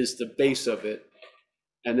is the base of it.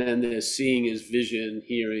 And then there's seeing is vision,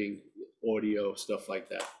 hearing, audio, stuff like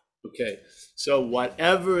that. Okay. So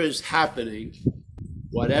whatever is happening,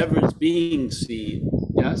 whatever is being seen,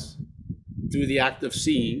 yes, through the act of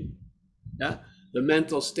seeing, yeah, the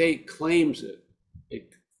mental state claims it.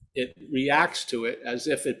 It reacts to it as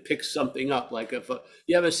if it picks something up. Like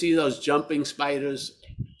you ever see those jumping spiders?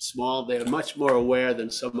 Small, they're much more aware than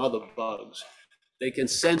some other bugs. They can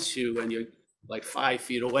sense you when you're like 5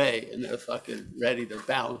 feet away and they're fucking ready to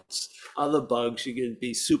bounce. Other bugs, you can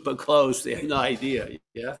be super close, they have no idea.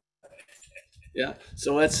 Yeah. Yeah.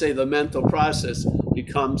 So let's say the mental process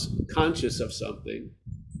becomes conscious of something,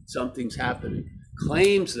 something's happening,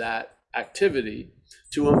 claims that activity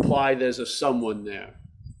to imply there's a someone there.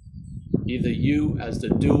 Either you as the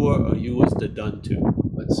doer or you as the done to,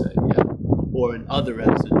 let's say, yeah. Or an other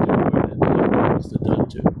as the doer and the other as the done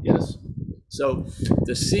to, yes? So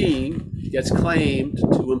the seeing gets claimed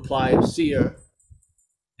to imply a seer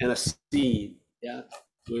and a seen, yeah?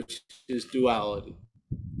 Which is duality,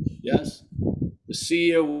 yes? The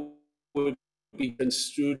seer would be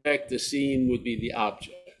construed, the seen would be the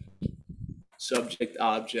object.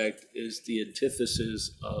 Subject-object is the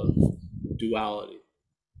antithesis of duality.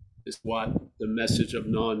 Is what the message of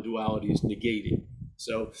non-duality is negating.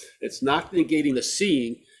 So it's not negating the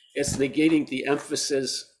seeing, it's negating the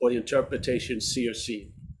emphasis or the interpretation see or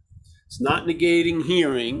seen. It's not negating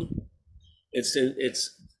hearing, it's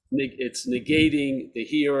negating the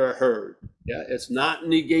hearer heard. Yeah, it's not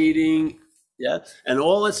negating, yeah, and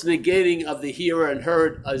all it's negating of the hearer and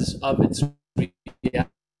heard is of its reality,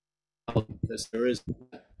 because there is.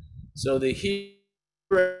 So the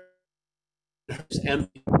hearer is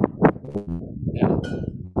empty. Yeah.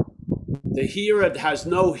 The hearer has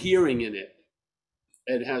no hearing in it.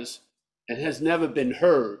 It has never been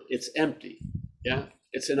heard. It's empty. Yeah,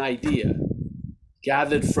 it's an idea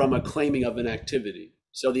gathered from a claiming of an activity.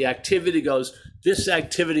 So the activity goes, this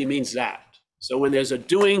activity means that. So when there's a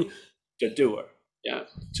doing, the doer. Yeah,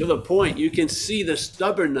 to the point you can see the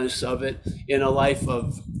stubbornness of it in a life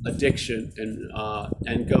of addiction and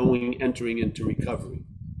entering into recovery.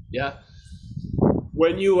 Yeah,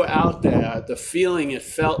 when you were out there, the feeling it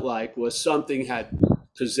felt like was something had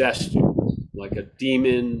possessed you, like a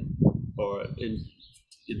demon or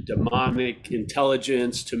demonic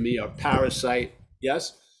intelligence to me, or parasite.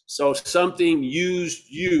 Yes, so something used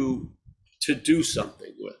you to do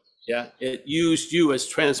something with. Yeah, it used you as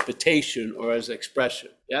transportation or as expression.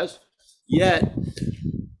 Yes, yet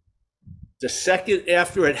the second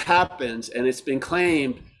after it happens and it's been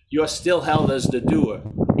claimed, you're still held as the doer,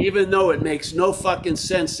 even though it makes no fucking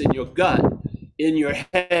sense in your gut. In your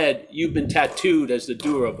head, you've been tattooed as the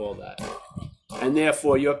doer of all that, and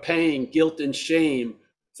therefore you're paying guilt and shame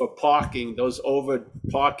for parking those over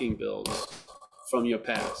parking bills from your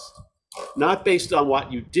past, not based on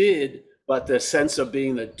what you did, but the sense of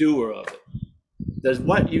being the doer of it.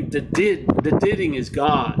 The didding is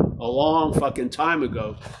gone a long fucking time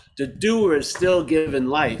ago. The doer is still given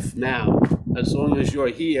life now. As long as you're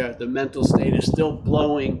here, the mental state is still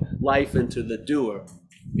blowing life into the doer.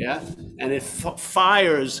 Yeah, and it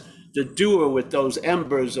fires the doer with those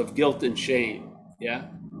embers of guilt and shame. Yeah,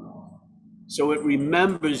 so it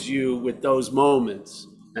remembers you with those moments,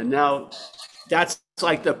 and now that's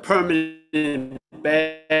like the permanent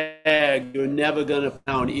bag you're never gonna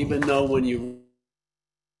pound, even though when you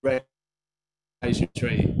recognize your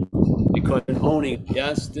train, because in owning,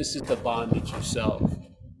 yes, this is the bondage of self.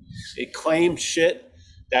 It claims shit.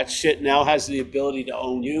 That shit now has the ability to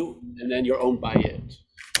own you, and then you're owned by it.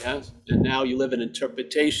 Yes, and now you live in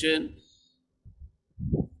interpretation.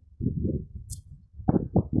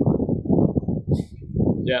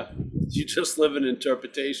 Yeah, you just live in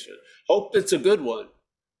interpretation. Hope it's a good one.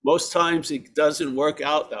 Most times it doesn't work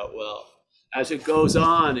out that well. As it goes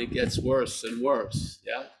on, it gets worse and worse.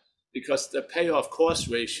 Yeah, because the payoff cost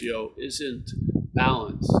ratio isn't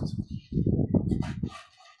balanced.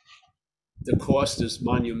 The cost is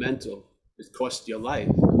monumental. It costs your life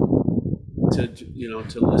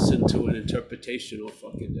to listen to an interpretation all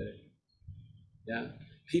fucking day. Yeah,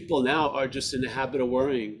 people now are just in the habit of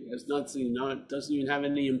worrying. There's nothing, doesn't even have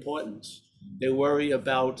any importance. They worry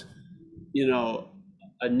about,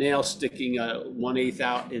 a nail sticking a 1/8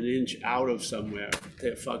 out an inch out of somewhere.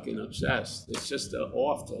 They're fucking obsessed. It's just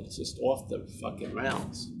off the fucking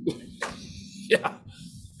rails. Yeah.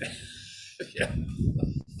 Yeah.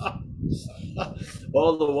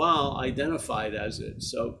 All the while identified as it.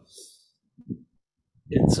 So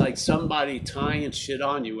it's like somebody tying shit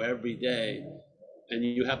on you every day, and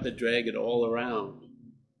you have to drag it all around.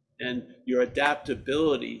 And your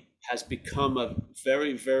adaptability has become a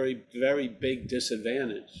very, very, very big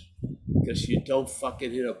disadvantage, because you don't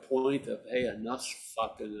fucking hit a point of, hey, enough's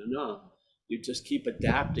fucking enough. You just keep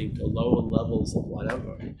adapting to lower levels of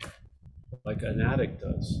whatever, like an addict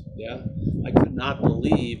does. Yeah, I could not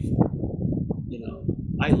believe,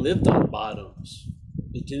 I lived on bottoms.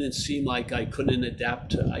 It didn't seem like I could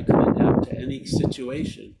adapt to any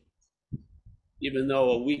situation. Even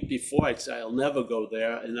though a week before I'd say I'll never go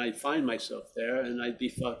there, and I'd find myself there, and I'd be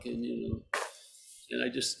fucking, and I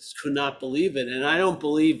just could not believe it. And I don't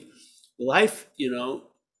believe life,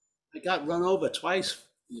 I got run over twice,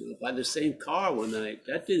 by the same car one night.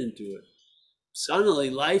 That didn't do it. Suddenly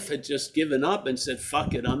life had just given up and said,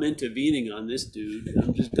 fuck it, I'm intervening on this dude.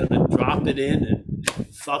 I'm just gonna drop it in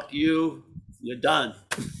and fuck you, you're done.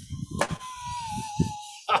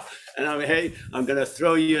 And I'm gonna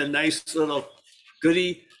throw you a nice little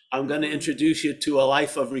goodie. I'm gonna introduce you to a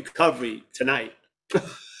life of recovery tonight.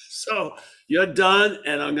 So you're done,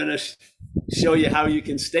 and I'm gonna show you how you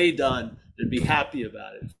can stay done and be happy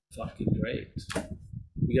about it. Fucking great.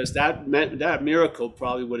 Because that miracle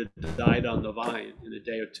probably would have died on the vine in a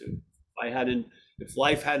day or two. If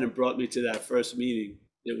life hadn't brought me to that first meeting,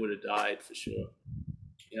 it would have died for sure.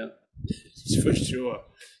 Yeah, for sure.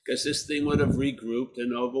 Because this thing would have regrouped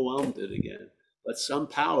and overwhelmed it again. But some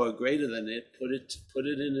power greater than it put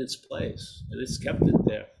it in its place, and it's kept it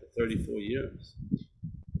there for 34 years.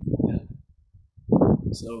 Yeah.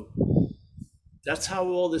 So that's how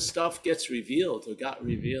all this stuff gets revealed or got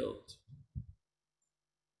revealed.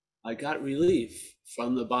 I got relief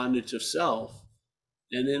from the bondage of self,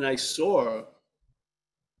 and then I saw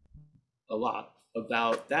a lot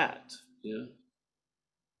about that. Yeah,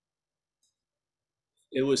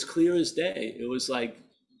 it was clear as day. It was like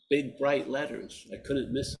big bright letters. I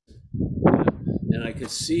couldn't miss it. And I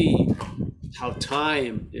could see how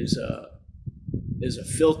time is a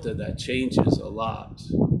filter that changes a lot,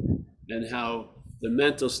 and how the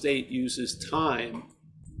mental state uses time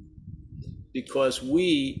because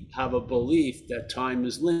we have a belief that time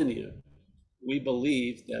is linear. We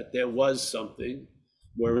believe that there was something,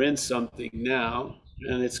 we're in something now,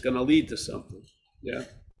 and it's going to lead to something. Yeah,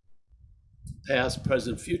 past,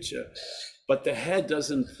 present, future. But the head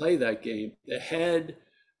doesn't play that game. The head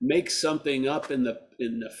makes something up in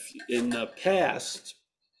the past,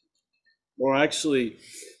 or actually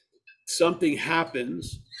something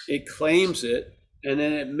happens, it claims it, and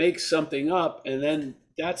then it makes something up, and then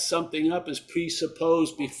that something up is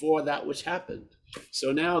presupposed before that which happened.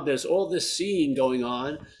 So now there's all this seeing going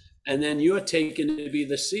on, and then you're taken to be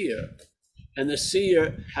the seer. And the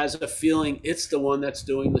seer has a feeling it's the one that's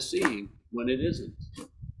doing the seeing when it isn't.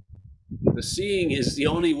 The seeing is the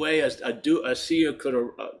only way a seer could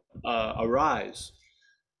arise.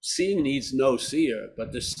 Seeing needs no seer,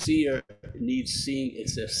 but the seer needs seeing.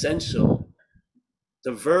 It's essential.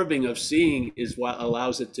 The verbing of seeing is what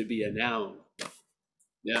allows it to be a noun.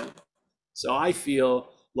 Yeah. So I feel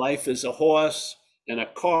life is a horse and a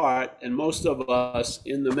cart, and most of us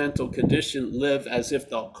in the mental condition live as if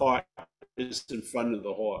the cart is in front of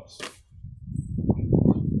the horse.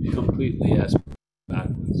 Completely as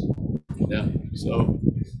backwards. Yeah. So,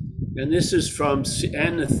 and this is from,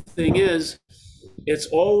 and the thing is, it's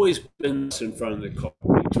always been in front of the cart.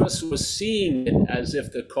 We just was seeing it as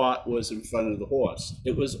if the cart was in front of the horse.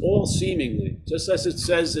 It was all seemingly, just as it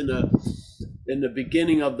says in the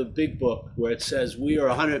beginning of the big book, where it says, we are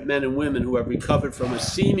 100 men and women who have recovered from a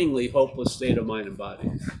seemingly hopeless state of mind and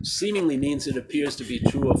body. Seemingly means it appears to be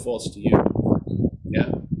true or false to you.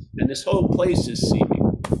 Yeah. And this whole place is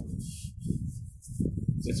seeming.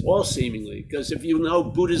 It's all seemingly, because if you know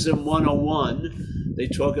Buddhism 101, they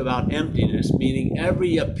talk about emptiness, meaning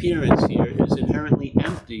every appearance here is inherently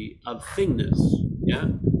empty of thingness.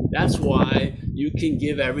 Yeah, that's why you can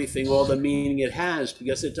give everything all the meaning it has,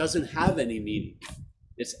 because it doesn't have any meaning.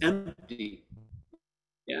 It's empty.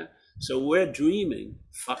 Yeah, so we're dreaming,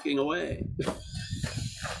 fucking away.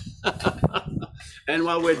 And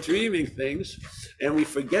while we're dreaming things, and we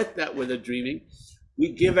forget that we're dreaming,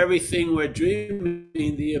 we give everything we're dreaming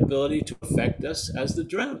the ability to affect us as the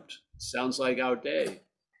dreamt. Sounds like our day.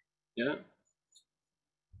 Yeah.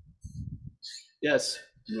 Yes.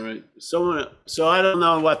 Right. Someone. So I don't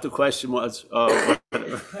know what the question was. Oh,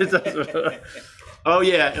 oh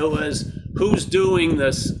yeah. It was who's doing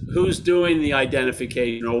this? Who's doing the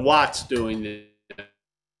identification, or what's doing the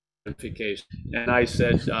identification? And I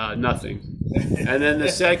said nothing. And then the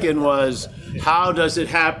second was, how does it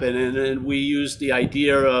happen? And then we used the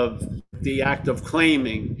idea of the act of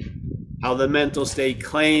claiming, how the mental state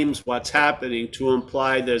claims what's happening to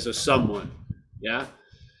imply there's a someone. Yeah.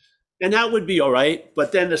 And that would be all right.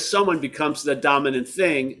 But then the someone becomes the dominant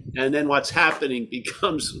thing. And then what's happening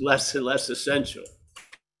becomes less and less essential.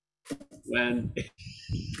 When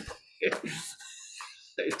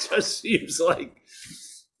it just seems like,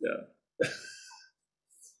 yeah.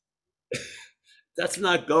 That's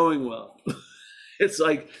not going well. It's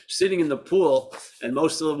like sitting in the pool and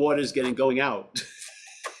most of the water is going out.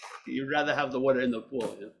 You'd rather have the water in the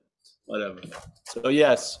pool, yeah? Whatever. So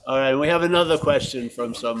yes, all right. We have another question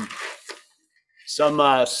from some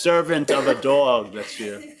servant of a dog that's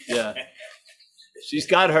here. Yeah, she's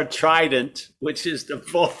got her trident, which is the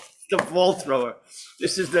ball thrower.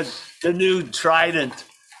 This is the new trident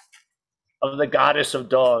of the goddess of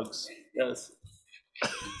dogs. Yes.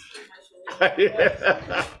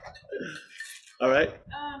 All right.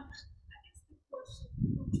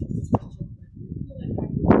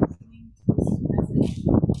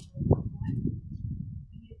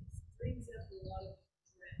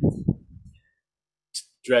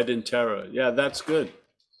 Dread and terror. Yeah, that's good.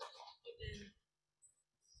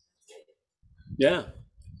 Yeah,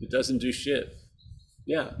 it doesn't do shit.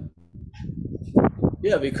 Yeah.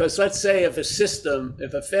 Yeah, because let's say if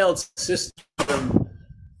a failed system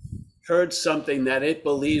heard something that it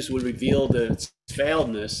believes would reveal its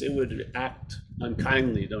failedness, it would act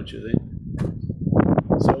unkindly, don't you think?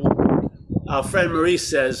 So our friend Marie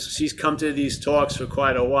says she's come to these talks for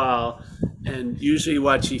quite a while, and usually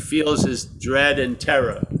what she feels is dread and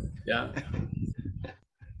terror. Yeah.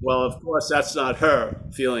 Well, of course, that's not her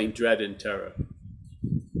feeling dread and terror.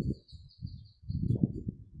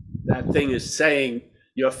 That thing is saying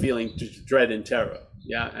you're feeling dread and terror.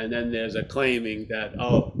 Yeah. And then there's a claiming that,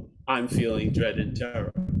 oh, I'm feeling dread and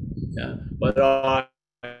terror. Yeah. But are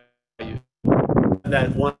you?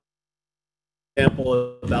 That one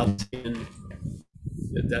example about sin,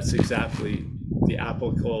 that's exactly the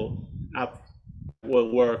applicable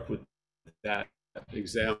will work with that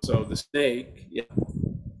example. So the snake, yeah,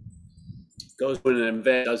 goes when an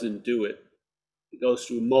event doesn't do it. It goes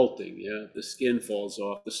through molting. Yeah, the skin falls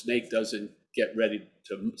off. The snake doesn't get ready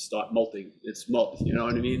to start molting. It's molt. You know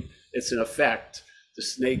what I mean? It's an effect. The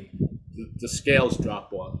snake, the scales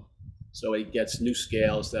drop off, so it gets new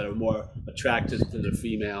scales that are more attractive to the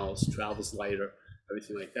females. Travels lighter,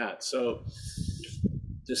 everything like that. So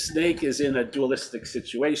the snake is in a dualistic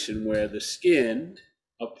situation where the skin,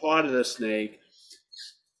 a part of the snake,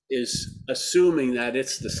 is assuming that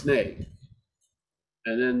it's the snake.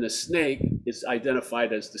 And then the snake is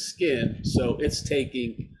identified as the skin. So it's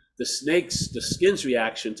taking the skin's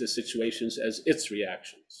reaction to situations as its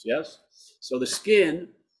reactions. Yes? So the skin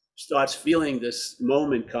starts feeling this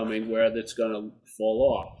moment coming where it's going to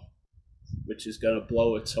fall off, which is going to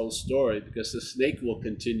blow its whole story, because the snake will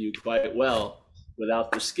continue quite well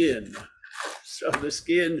without the skin. So the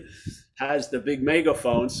skin has the big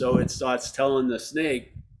megaphone, so it starts telling the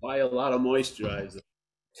snake, buy a lot of moisturizer,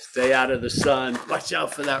 stay out of the sun, watch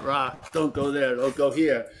out for that rock, don't go there, don't go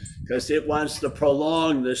here, because it wants to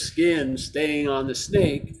prolong the skin staying on the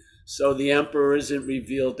snake so the emperor isn't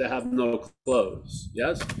revealed to have no clothes.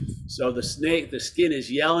 Yes? So the skin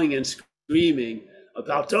is yelling and screaming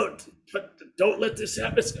about don't let this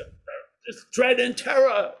happen, it's dread and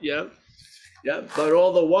terror. Yeah. Yeah, but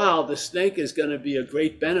all the while, the snake is going to be a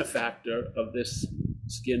great benefactor of this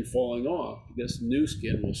skin falling off, because new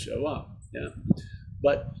skin will show up. Yeah,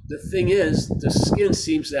 but the thing is, the skin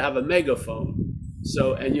seems to have a megaphone.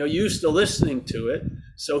 So, and you're used to listening to it.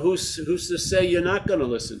 So who's to say you're not going to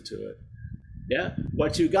listen to it? Yeah,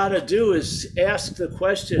 what you got to do is ask the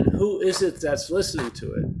question: who is it that's listening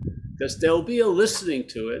to it? Because there'll be a listening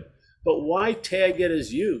to it, but why tag it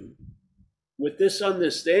as you? With this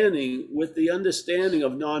understanding, with the understanding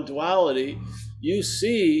of non-duality, you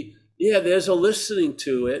see, yeah, there's a listening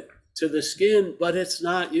to it, to the skin, but it's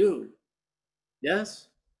not you. Yes?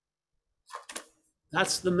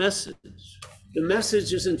 That's the message. The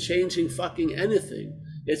message isn't changing fucking anything.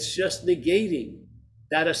 It's just negating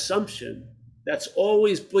that assumption that's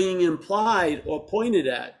always being implied or pointed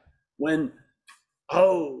at when,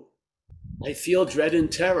 oh, I feel dread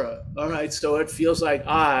and terror. All right, so it feels like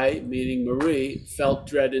I, meaning Marie, felt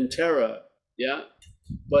dread and terror. Yeah?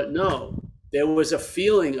 But no, there was a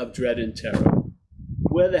feeling of dread and terror.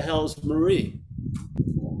 Where the hell's Marie?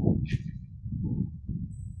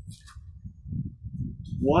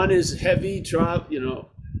 One is heavy,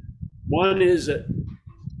 one is an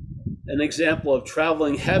example of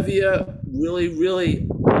traveling heavier, really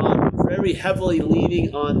very heavily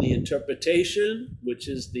leaning on the interpretation, which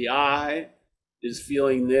is the I is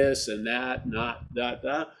feeling this and that, not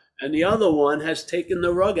that. And the other one has taken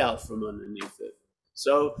the rug out from underneath it.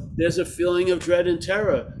 So there's a feeling of dread and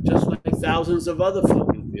terror, just like thousands of other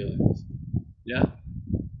fucking feelings. Yeah?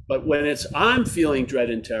 But when it's I'm feeling dread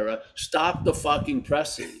and terror, stop the fucking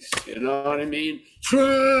pressings. You know what I mean?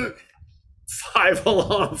 5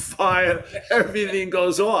 alarm fire, everything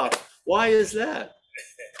goes off. Why is that?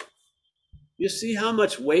 You see how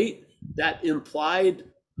much weight that implied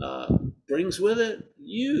brings with it?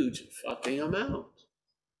 Huge fucking amount.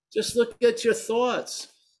 Just look at your thoughts.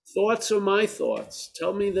 Thoughts are my thoughts.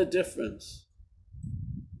 Tell me the difference.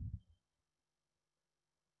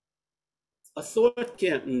 A thought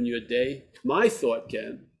can't ruin your day. My thought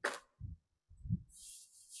can.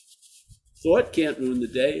 Thought can't ruin the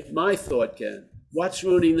day. My thought can. What's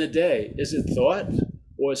ruining the day? Is it thought?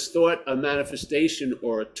 Or is thought a manifestation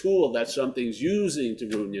or a tool that something's using to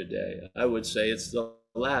ruin your day? I would say it's the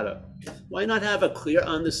latter. Why not have a clear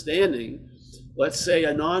understanding, let's say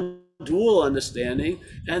a non-dual understanding,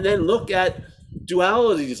 and then look at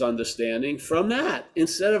duality's understanding from that,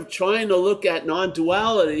 instead of trying to look at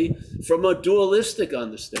non-duality from a dualistic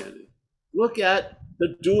understanding. Look at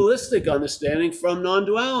the dualistic understanding from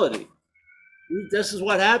non-duality. This is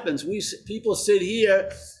what happens. People sit here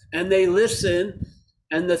and they listen,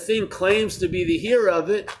 and the thing claims to be the hearer of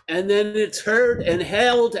it, and then it's heard and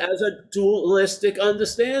held as a dualistic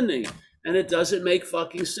understanding. And it doesn't make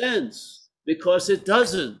fucking sense, because it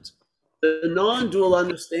doesn't. The non-dual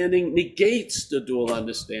understanding negates the dual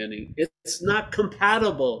understanding. It's not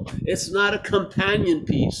compatible. It's not a companion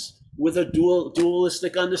piece with a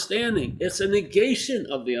dualistic understanding. It's a negation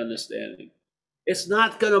of the understanding. It's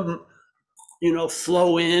not going to,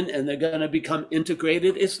 flow in and they're going to become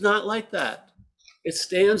integrated. It's not like that. It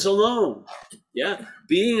stands alone. Yeah.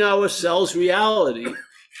 Being ourselves reality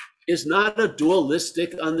is not a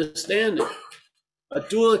dualistic understanding. A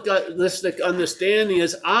dualistic understanding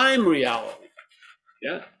is I'm reality.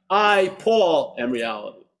 Yeah. I, Paul, am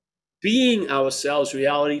reality. Being ourselves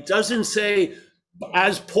reality doesn't say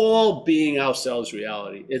as Paul being ourselves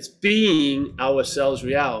reality. It's being ourselves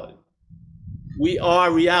reality. We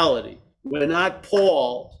are reality. We're not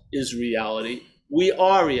Paul is reality. We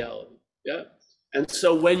are reality. Yeah. And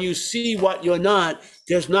so when you see what you're not,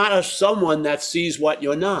 there's not a someone that sees what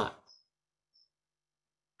you're not.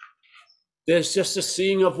 There's just a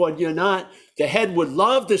seeing of what you're not. The head would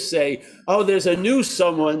love to say, oh, there's a new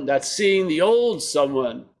someone that's seeing the old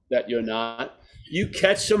someone that you're not. You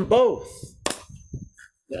catch them both.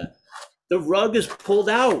 Yeah. The rug is pulled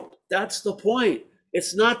out. That's the point.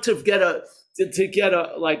 It's not to get a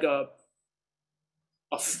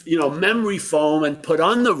memory foam and put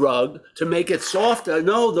on the rug to make it softer.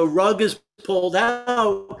 No, the rug is pulled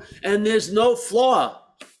out and there's no flaw.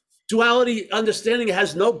 Duality understanding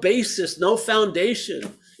has no basis, no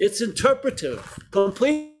foundation. It's interpretive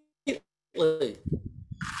completely.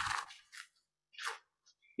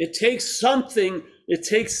 It takes something, it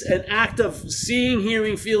takes an act of seeing,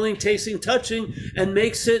 hearing, feeling, tasting, touching, and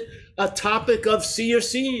makes it a topic of see or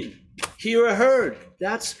seen, hear or heard.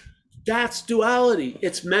 That's duality.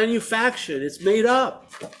 It's manufactured, it's made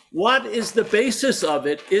up. What is the basis of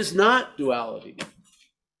it is not duality.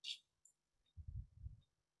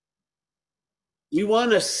 We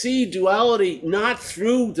want to see duality not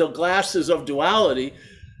through the glasses of duality.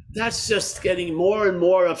 That's just getting more and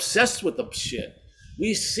more obsessed with the shit.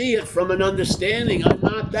 We see it from an understanding. I'm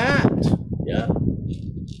not that. Yeah.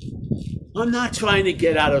 I'm not trying to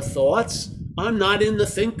get out of thoughts. I'm not in the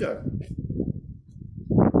thinker.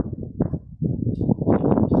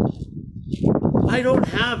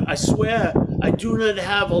 I swear, I do not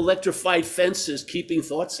have electrified fences keeping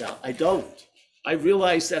thoughts out. I don't. I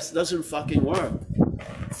realize that doesn't fucking work.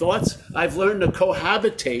 Thoughts, I've learned to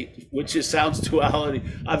cohabitate, which sounds duality.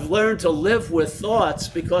 I've learned to live with thoughts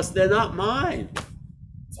because they're not mine.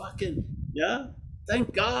 Fucking, yeah,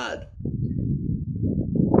 thank God.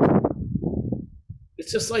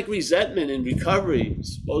 It's just like resentment in recovery,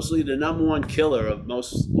 supposedly the number one killer of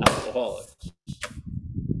most alcoholics.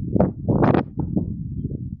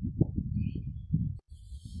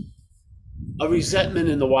 A resentment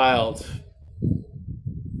in the wild,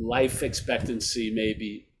 life expectancy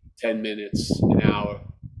maybe 10 minutes, an hour,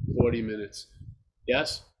 40 minutes.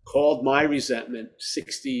 Yes? Called my resentment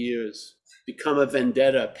 60 years. Become a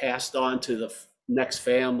vendetta passed on to the next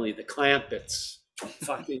family, the Clampetts.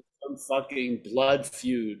 Some fucking blood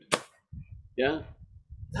feud. Yeah?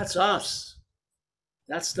 That's us.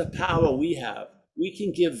 That's the power we have. We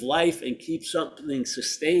can give life and keep something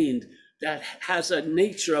sustained that has a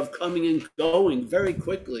nature of coming and going very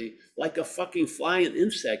quickly, like a fucking flying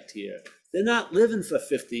insect here. They're not living for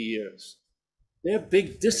 50 years. They're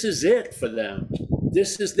big, this is it for them.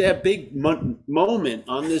 This is their big moment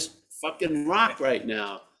on this fucking rock right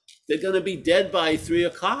now. They're gonna be dead by 3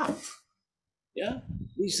 o'clock. Yeah?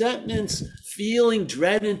 Resentments, feeling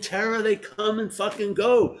dread and terror, they come and fucking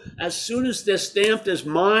go. As soon as they're stamped as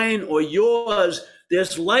mine or yours,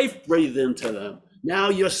 there's life breathed into them. Now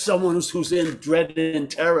you're someone who's in dread and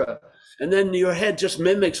terror. And then your head just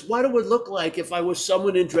mimics, what it would look like if I was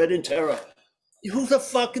someone in dread and terror. Who the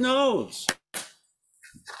fuck knows?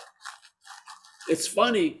 It's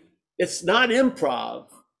funny. It's not improv.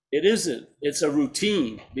 It isn't. It's a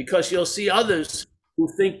routine because you'll see others who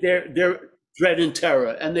think they're dread and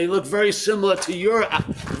terror and they look very similar to your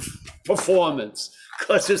performance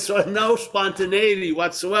because it's no spontaneity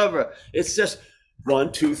whatsoever. It's just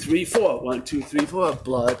 1, 2, 3, 4. 1, 2, 3, 4.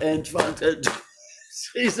 Blood and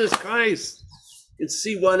Jesus Christ. You can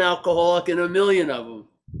see one alcoholic in a million of them.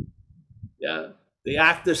 Yeah. They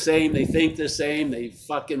act the same. They think the same. They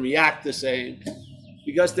fucking react the same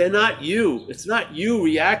because they're not you. It's not you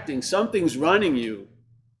reacting. Something's running you.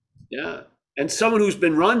 Yeah. And someone who's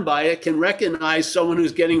been run by it can recognize someone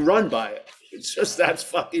who's getting run by it. It's just, that's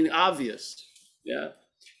fucking obvious. Yeah.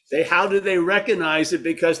 How do they recognize it?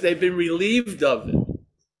 Because they've been relieved of it.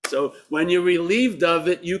 So when you're relieved of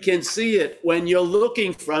it, you can see it. When you're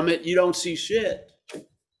looking from it, you don't see shit.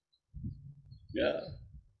 Yeah.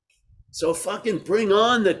 So fucking bring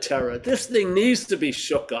on the terror. This thing needs to be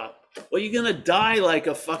shook up. Or you're gonna die like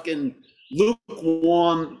a fucking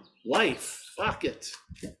lukewarm life. Fuck it.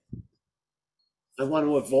 I want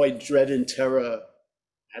to avoid dread and terror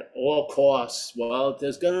at all costs. Well,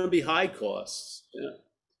 there's gonna be high costs. Yeah.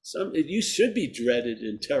 You should be dreaded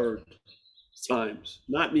in terror times,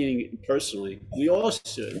 not meaning personally. We all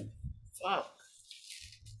should. Fuck.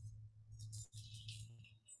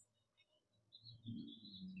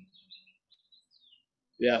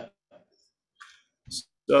 Yeah.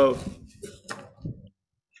 So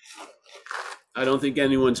I don't think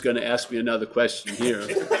anyone's going to ask me another question here.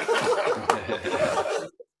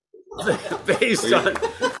 based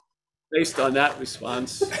on that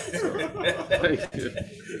response. Thank you.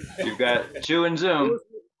 You've got Chew and Zoom.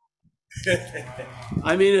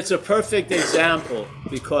 I mean, it's a perfect example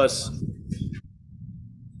because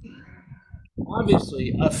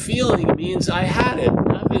obviously a feeling means I had it.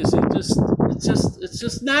 Obviously, it's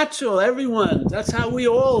just natural. Everyone, that's how we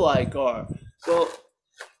all like are. Well,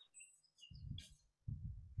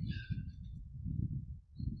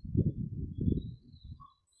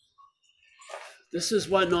 this is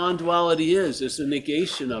what non-duality is. It's a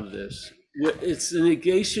negation of this. It's the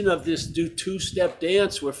negation of this two-step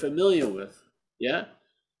dance we're familiar with. Yeah?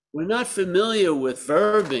 We're not familiar with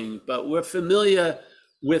verbing, but we're familiar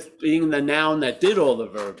with being the noun that did all the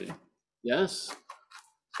verbing. Yes?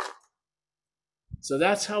 So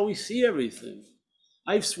that's how we see everything.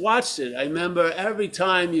 I've watched it. I remember every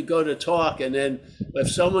time you go to talk, and then if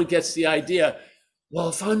someone gets the idea, well,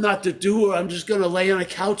 if I'm not the doer, I'm just going to lay on a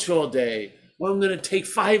couch all day. Well, I'm going to take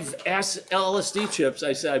 5 LSD trips.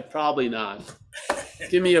 I said, probably not.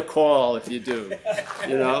 Give me a call if you do,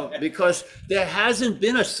 because there hasn't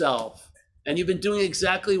been a self, and you've been doing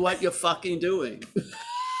exactly what you're fucking doing.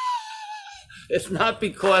 It's not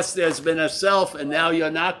because there's been a self and now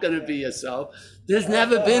you're not going to be a self. There's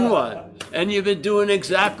never been one, and you've been doing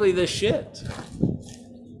exactly the shit.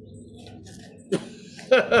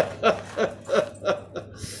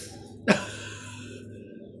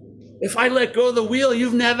 If I let go of the wheel,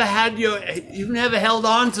 you've never held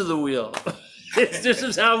on to the wheel. This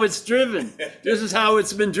is how it's driven. This is how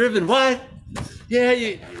it's been driven. What? Yeah,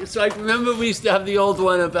 it's like, remember we used to have the old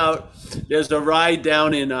one about, there's a ride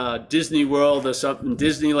down in Disney World or something,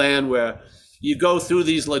 Disneyland, where you go through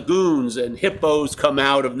these lagoons and hippos come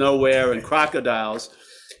out of nowhere and crocodiles,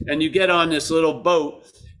 and you get on this little boat,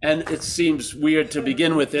 and it seems weird to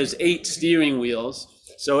begin with. There's 8 steering wheels.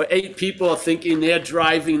 So 8 people are thinking they're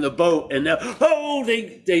driving the boat, and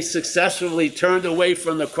they successfully turned away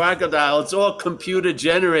from the crocodile. It's all computer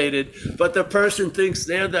generated, but the person thinks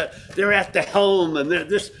they're at the helm, and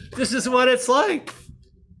this is what it's like.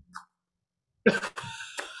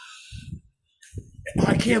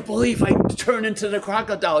 I can't believe I turned into the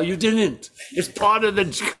crocodile. You didn't. It's part of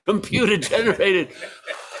the computer generated.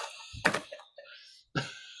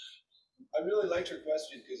 I really liked your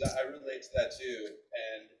question because I relate to that too.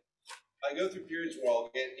 And I go through periods where I'll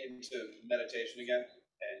get into meditation again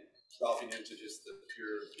and dropping into just the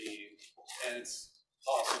pure being. And it's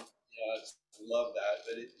awesome. I just love that.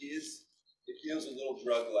 But it feels a little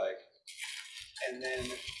drug-like. And then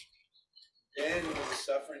when the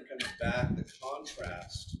suffering comes back, the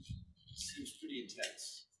contrast seems pretty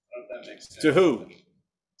intense. I don't know if that makes sense. To who?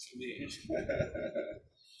 To me.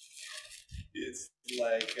 It's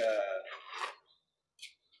like,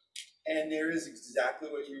 and there is exactly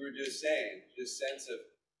what you were just saying, this sense of,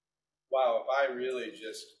 wow, if I really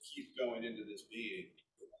just keep going into this being,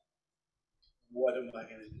 what am I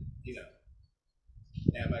going to do?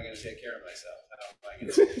 Am I going to take care of myself? How am I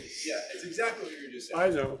going to? Yeah, it's exactly what you were just saying. I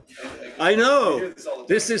know. I know.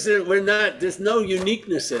 This isn't. We're not. There's no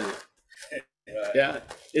uniqueness in it. Right. Yeah,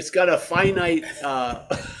 it's got a finite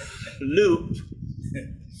loop.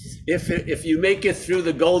 If you make it through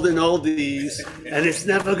the golden oldies and it's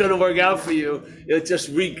never going to work out for you, it just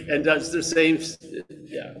and does the same.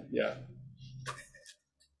 Yeah.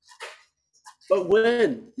 But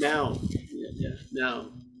when? Now. Yeah,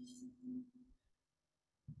 now.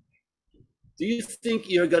 Do you think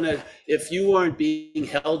you're gonna, if you weren't being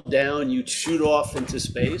held down, you'd shoot off into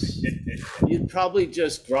space? You'd probably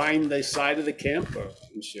just grind the side of the camper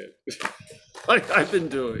and shit, like I've been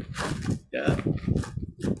doing. Yeah.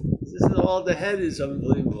 This is all, the head is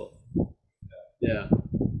unbelievable. Yeah.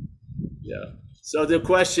 So the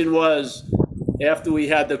question was, after we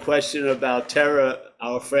had the question about Tara,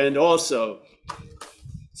 our friend also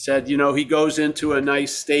said, he goes into a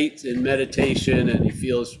nice state in meditation and he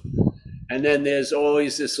feels. And then there's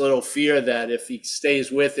always this little fear that if he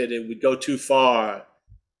stays with it, it would go too far.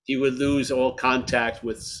 He would lose all contact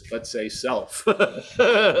with, let's say, self,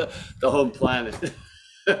 the home planet.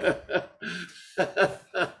 Yeah.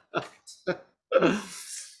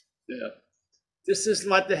 This is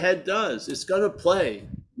what the head does. It's going to play.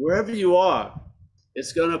 Wherever you are,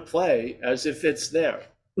 it's going to play as if it's there.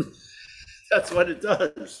 That's what it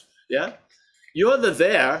does. Yeah? You're the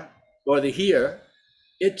there or the here.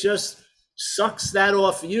 It just sucks that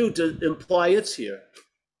off you to imply it's here.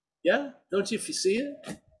 Yeah? Don't you see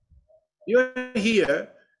it? You're here,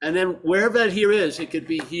 and then wherever that here is, it could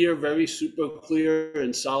be here, very super clear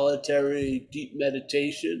and solitary, deep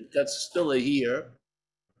meditation. That's still a here.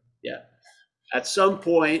 Yeah. At some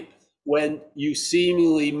point, when you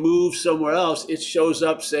seemingly move somewhere else, it shows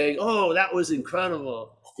up saying, oh, that was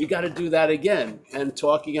incredible. You got to do that again, and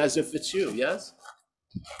talking as if it's you, yes?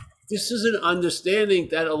 This is an understanding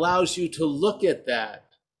that allows you to look at that,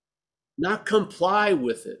 not comply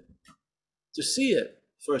with it, to see it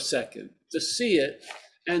for a second, to see it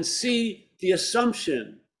and see the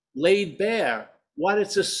assumption laid bare. What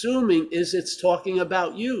it's assuming is it's talking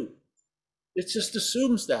about you. It just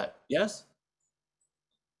assumes that, yes?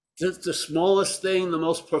 The smallest thing, the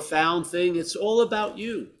most profound thing, it's all about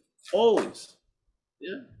you, always.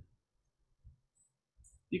 Yeah.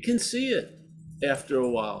 You can see it after a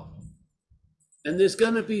while. And there's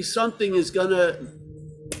gonna be something it's gonna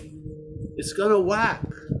whack.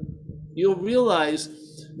 You'll realize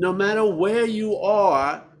no matter where you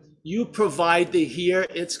are, you provide the here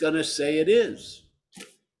it's gonna say it is.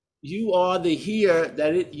 You are the here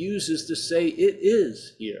that it uses to say it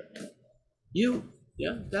is here. You,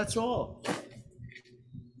 yeah, that's all.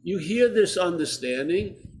 You hear this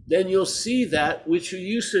understanding, then you'll see that which you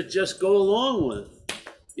used to just go along with.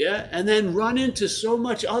 Yeah, and then run into so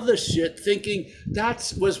much other shit thinking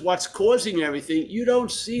that was what's causing everything. You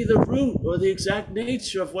don't see the root or the exact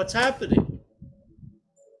nature of what's happening.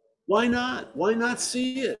 Why not? Why not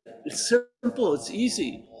see it? It's simple, it's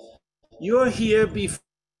easy. You're here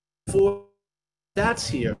before that's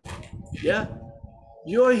here. Yeah?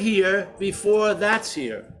 You're here before that's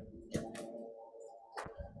here.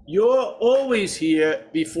 You're always here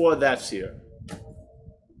before that's here.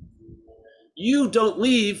 You don't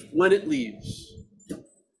leave when it leaves.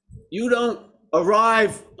 You don't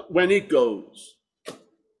arrive when it goes.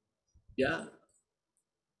 Yeah?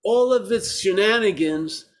 All of its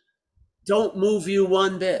shenanigans don't move you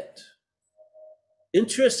one bit.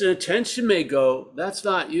 Interest and attention may go, that's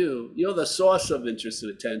not you. You're the source of interest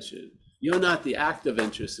and attention. You're not the act of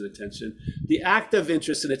interest and attention. The act of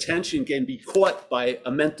interest and attention can be caught by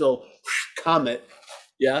a mental comet,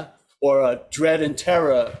 yeah? Or a dread and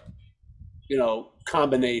terror,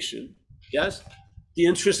 combination, yes? The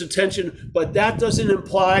interest, attention, but that doesn't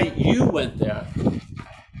imply you went there.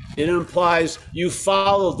 It implies you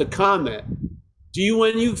followed the comet. Do you,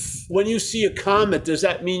 when you see a comet, does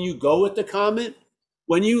that mean you go with the comet?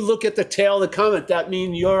 When you look at the tail of the comet, that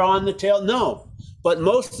mean you're on the tail? No. But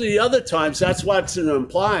most of the other times, that's what's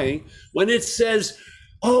implying. When it says,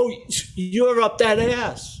 oh, you're up that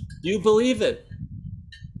ass, you believe it.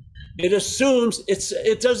 It assumes,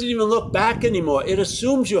 it doesn't even look back anymore. It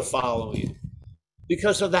assumes you're following it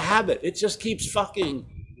because of the habit. It just keeps fucking,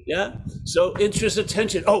 yeah? So interest,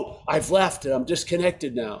 attention, oh, I've left and I'm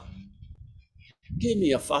disconnected now. Give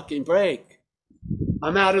me a fucking break.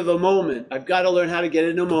 I'm out of the moment. I've got to learn how to get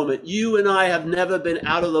in the moment. You and I have never been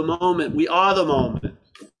out of the moment. We are the moment.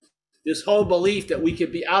 This whole belief that we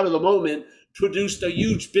could be out of the moment produced a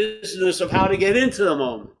huge business of how to get into the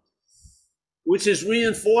moment, which is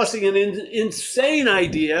reinforcing an insane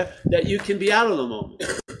idea that you can be out of the moment.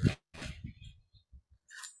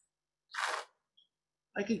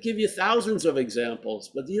 I could give you thousands of examples,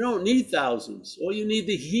 but you don't need thousands. All you need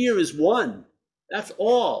to hear is one. That's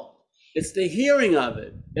all. It's the hearing of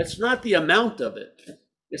it. It's not the amount of it.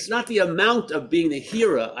 It's not the amount of being the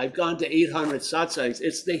hearer. I've gone to 800 satsangs.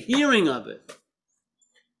 It's the hearing of it.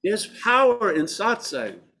 There's power in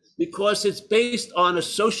satsang because it's based on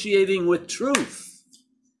associating with truth.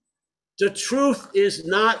 The truth is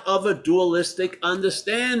not of a dualistic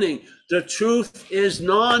understanding. The truth is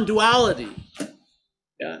non-duality.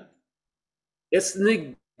 Yeah. It's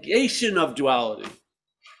negation of duality.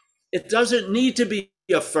 It doesn't need to be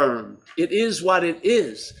affirmed. It is what it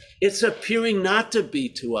is. It's appearing not to be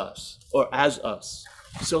to us or as us.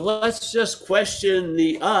 So let's just question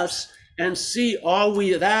the us and see, are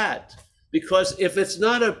we that? Because if it's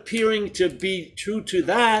not appearing to be true to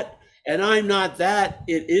that, and I'm not that,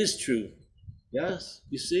 it is true. Yes,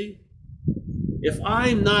 you see? If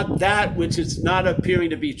I'm not that which it's not appearing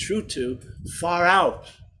to be true to, far out.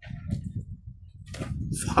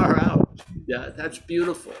 Far out. Yeah, that's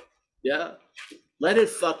beautiful. Yeah. Let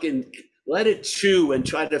it chew and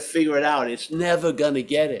try to figure it out. It's never gonna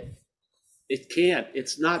get it. It can't.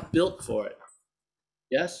 It's not built for it.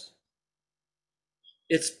 Yes?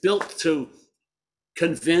 It's built to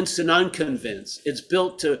convince and unconvince. It's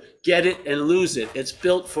built to get it and lose it. It's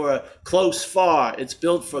built for a close, far. It's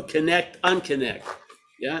built for connect, unconnect.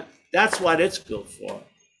 Yeah? That's what it's built for.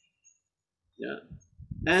 Yeah?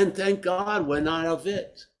 And thank God we're not of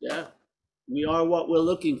it. Yeah? We are what we're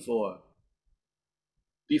looking for.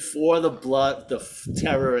 Before the blood, the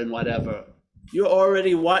terror and whatever. You're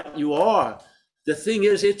already what you are. The thing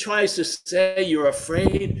is, it tries to say you're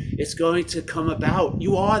afraid it's going to come about.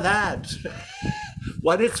 You are that.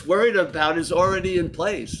 What it's worried about is already in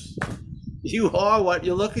place. You are what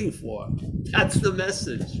you're looking for. That's the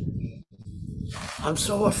message. I'm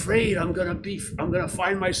so afraid I'm gonna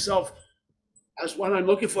find myself as what I'm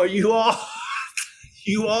looking for. You are,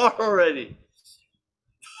 you are already.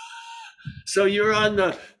 So you're on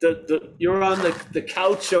the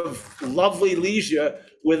couch of lovely leisure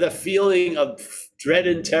with a feeling of dread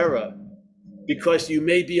and terror because you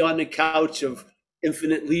may be on the couch of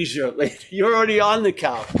infinite leisure later. You're already on the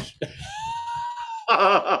couch.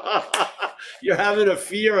 You're having a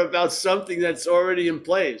fear about something that's already in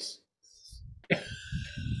place.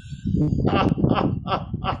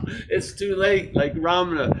 It's too late, like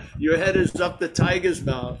Ramana. Your head is up the tiger's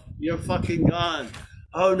mouth. You're fucking gone.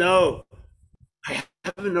 Oh no, I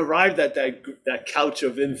haven't arrived at that couch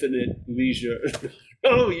of infinite leisure.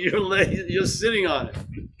 No, you're sitting on it.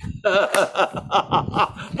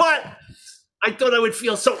 What? I thought I would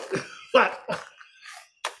feel so. What?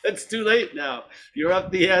 It's too late now. You're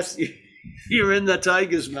up the ass. You're in the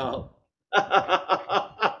tiger's mouth.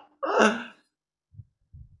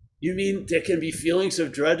 You mean there can be feelings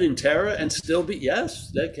of dread and terror and still be?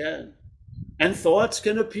 Yes, there can. And thoughts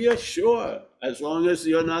can appear, sure, as long as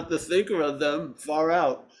you're not the thinker of them, far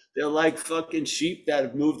out. They're like fucking sheep that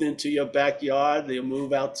have moved into your backyard. They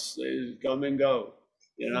move out, they come and go.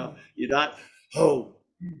 You know, you're not, oh,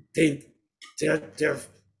 they're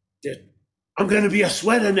I'm going to be a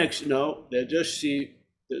sweater next. No, they're just sheep,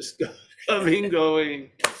 just coming,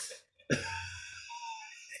 going.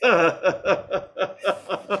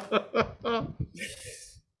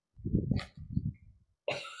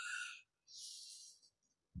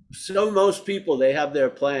 So most people, they have their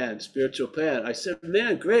plan, spiritual plan. I said,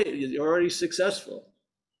 man, great, you're already successful.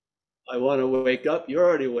 I want to wake up, you're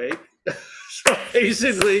already awake. So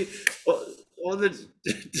basically, well, the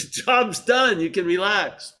job's done. You can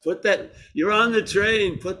relax. You're on the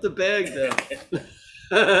train, put the bag down.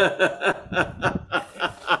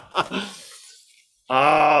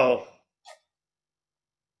 Oh.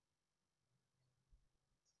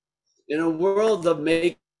 In a world of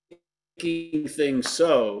making things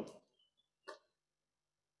so,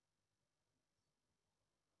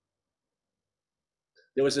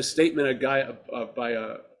 there was a statement by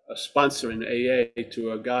a sponsor in AA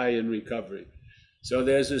to a guy in recovery. So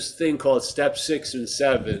there's this thing called step 6 and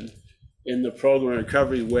 7 in the program of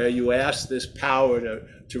recovery where you ask this power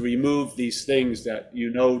to remove these things that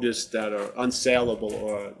you notice that are unsaleable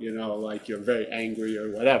or, like you're very angry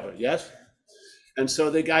or whatever, yes? And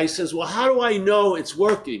so the guy says, well, how do I know it's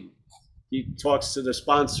working? He talks to the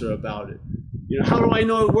sponsor about it. How do I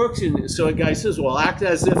know it works? And so a guy says, well, act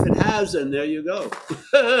as if it has, and there you go.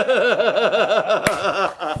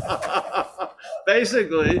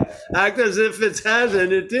 Basically, act as if it has,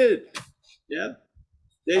 and it did. Yeah,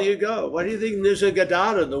 there you go. What do you think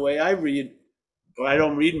Nisargadatta, the way I read, well, I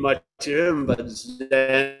don't read much to him, but Z,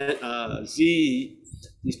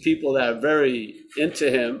 these people that are very into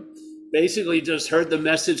him, basically just heard the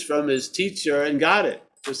message from his teacher and got it.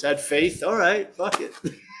 Just had faith. All right, fuck it.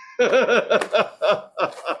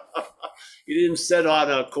 He didn't set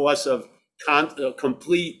on a course of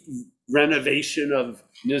complete renovation of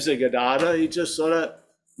Nisargadatta. He just sort of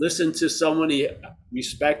listened to someone he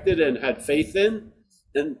respected and had faith in,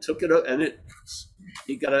 and took it up, and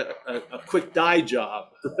he got a quick die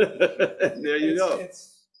job. And there you go.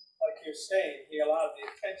 It's like you're saying, he allowed the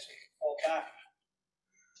attention to fall back.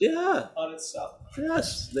 Yeah. On itself.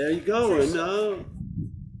 Yes, there you go. And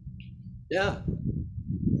yeah.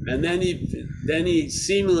 And then he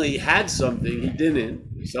seemingly had something he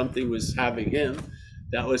didn't. Something was having him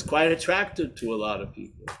that was quite attractive to a lot of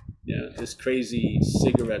people. Yeah, this crazy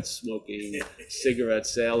cigarette smoking, cigarette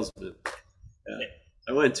salesman. Yeah.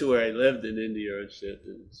 I went to where I lived in India and shit,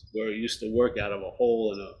 and where I used to work out of a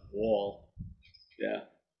hole in a wall. Yeah.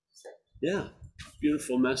 Yeah.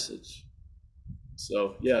 Beautiful message.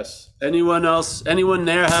 So yes. Anyone else? Anyone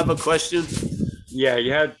there have a question? Yeah,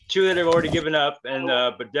 you had two that have already given up, and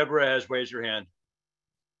but Deborah has raised her hand.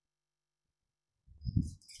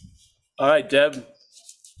 All right, Deb.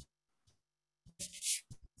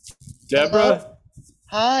 Deborah?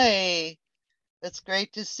 Hi, it's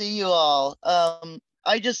great to see you all.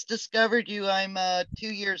 I just discovered you. I'm 2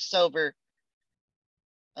 years sober.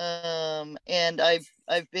 And I've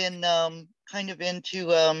been kind of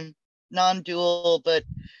into non-dual, but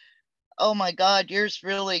oh my God, yours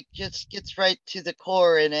really just gets right to the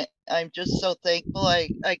core, and I'm just so thankful I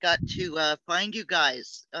got to find you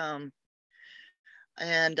guys.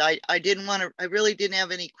 And I really didn't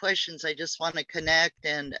have any questions. I just want to connect,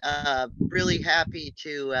 and really happy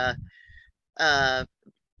to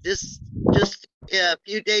this just Yeah, a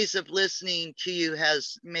few days of listening to you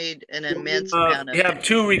has made an immense amount of. We have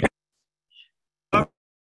two.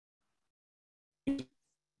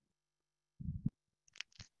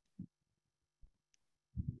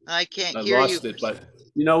 I can't I hear you. lost it, but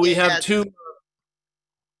you know, we have Yeah. two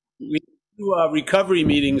recovery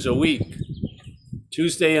meetings a week,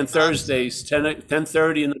 Tuesday and Thursdays,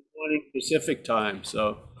 10:30 in the morning Pacific time.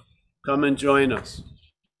 So come and join us.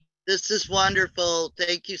 This is wonderful.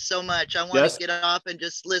 Thank you so much. I want Yes. to get off and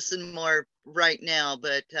just listen more right now,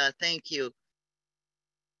 but thank you.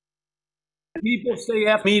 People stay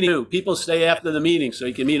after the meeting too. People stay after the meeting, so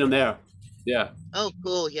you can meet them there. Yeah. Oh,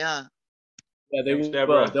 cool. Yeah. Yeah, they Thanks, will.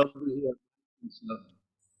 Deborah. They'll be here. So-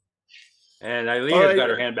 And Eileen All has right. got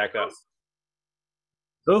her hand back up.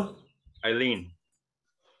 Who? Eileen.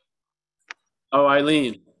 Oh,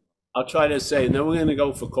 Eileen. I'll try to say, and then we're gonna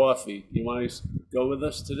go for coffee. You want to go with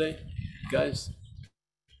us today, guys?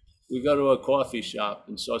 We go to a coffee shop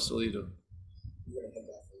in Sausalito. We're gonna head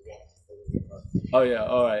back for the walk. Oh, yeah,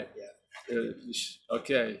 all right.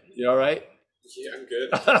 Okay, you all right? Yeah, I'm good.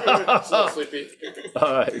 A little sleepy.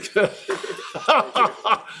 All right.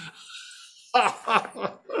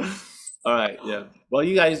 All right, yeah. Well,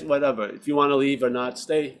 you guys, whatever. If you want to leave or not,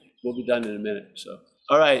 stay. We'll be done in a minute, so.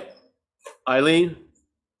 All right. Eileen?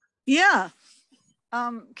 Yeah.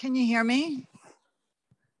 Can you hear me?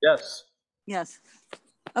 Yes. Yes.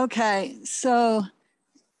 Okay, so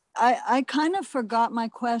I kind of forgot my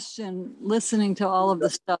question listening to all of the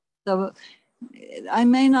stuff. So I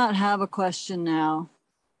may not have a question now.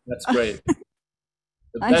 That's great. The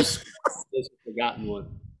I best is a forgotten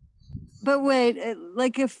one. But wait,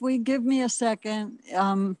 like if we give me a second,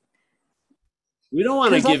 We don't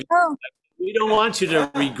want to 'cause I give, know- we don't want you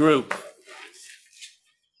to regroup.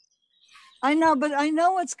 I know, but I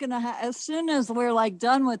know what's gonna happen. As soon as we're like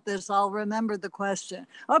done with this, I'll remember the question.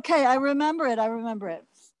 Okay, I remember it.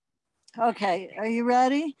 Okay, are you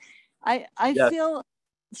ready? I Yes. feel,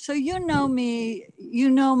 so you know me, you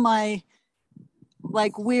know my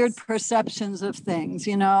like weird perceptions of things,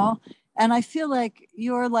 you know? And I feel like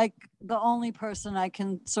you're like the only person I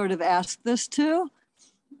can sort of ask this to.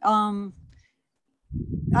 I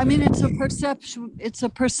mean, it's a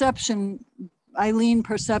perception, Eileen,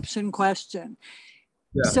 perception question.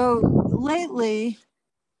 Yeah. So lately,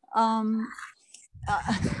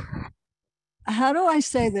 how do I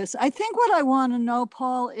say this? I think what I want to know,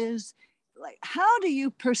 Paul, is like, how do you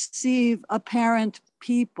perceive apparent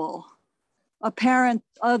people, apparent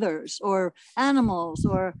others, or animals,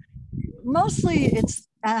 or mostly it's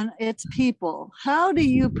people. How do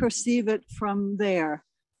you perceive it from there?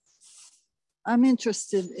 I'm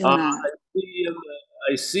interested in that.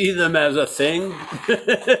 I see them as a thing.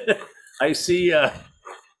 I see,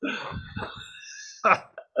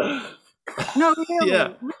 No, really,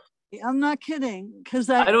 yeah. really, I'm not kidding. Because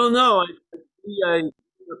I don't know. I see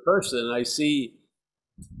a person. I see,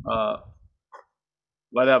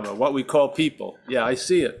 whatever, what we call people. Yeah, I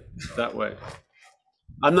see it that way.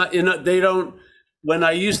 I'm not, you know, they don't, when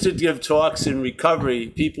I used to give talks in recovery,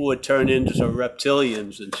 people would turn into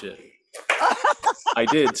reptilians and shit. I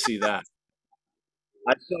did see that.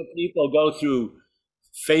 I saw people go through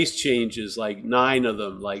face changes, like 9 of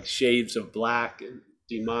them, like shades of black and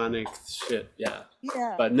demonic shit. Yeah.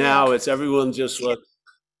 Yeah. But now it's everyone just looks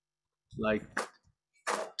like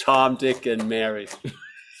Tom, Dick, and Mary.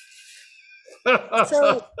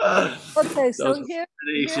 So, okay, so Those here,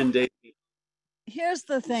 days. here's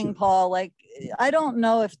the thing, Paul. Like, I don't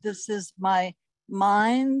know if this is my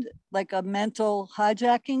mind, like a mental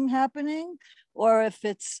hijacking happening, or if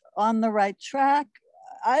it's on the right track.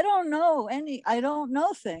 I don't know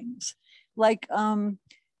things. Like, Well,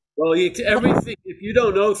 everything. If you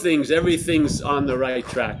don't know things, everything's on the right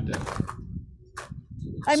track. Then.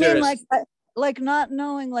 I Seriously. mean, like not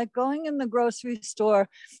knowing, like going in the grocery store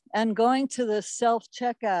and going to the self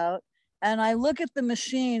checkout, and I look at the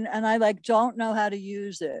machine and I like don't know how to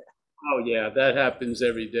use it. Oh yeah, that happens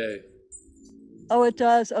every day. Oh, it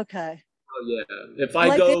does. Okay. Oh yeah. If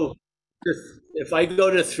I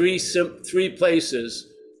go to three places,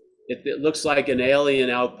 it looks like an alien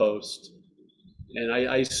outpost. And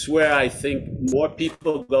I swear, I think more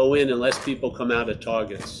people go in and less people come out of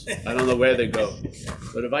Targets. I don't know where they go.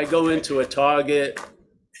 But if I go into a Target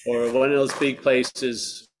or one of those big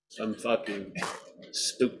places, I'm fucking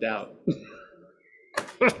spooked out.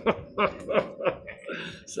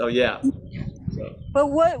 So yeah. But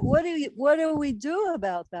what do we do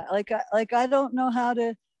about that? Like I don't know how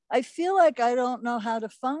to. I feel like I don't know how to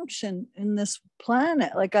function in this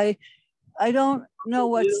planet. Like I don't know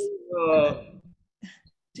what's.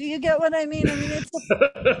 Do you get what I mean? I mean, it's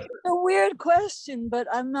a weird question, but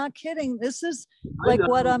I'm not kidding. This is I like know,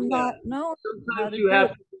 what I'm yeah. not knowing how Sometimes to you do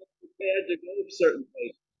have it. to be prepared to go to certain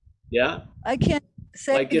places. Yeah, I can't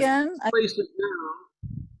say like if again. places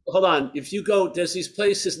now, hold on, if you go, there's these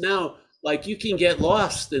places now, like you can get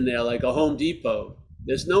lost in there, like a Home Depot.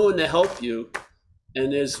 There's no one to help you,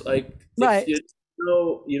 and there's like if Right. you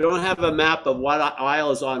know you don't have a map of what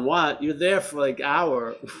aisle is on what, you're there for like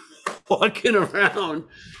hour walking around,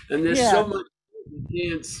 and there's Yeah. so much you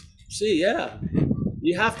can't see. Yeah,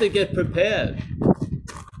 you have to get prepared.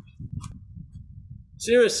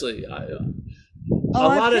 Seriously, Oh, a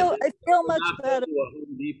lot of days I I feel will much not go better. to a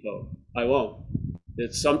Home Depot. I won't.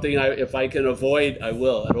 It's something if I can avoid, I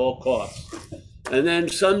will at all costs. And then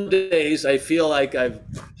some days I feel like I've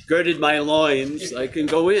girded my loins, I can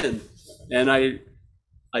go in, and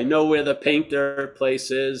I know where the painter place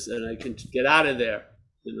is, and I can get out of there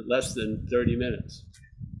in less than 30 minutes.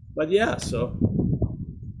 But yeah, so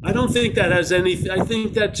I don't think that has anything. I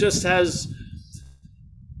think that just has,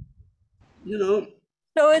 you know,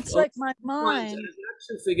 So it's a lot like my of times mind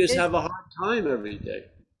action figures is, have a hard time every day.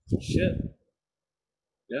 Shit.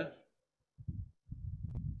 Yeah.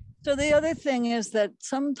 so the other thing is that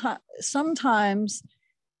sometimes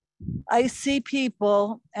I see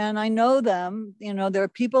people and I know them, you know, there are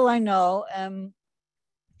people I know, and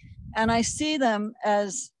I see them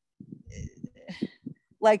as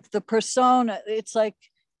like the persona. It's like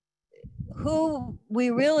who we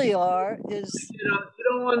really are is, You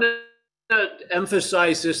don't want to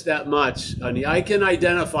emphasize this that much, honey. I can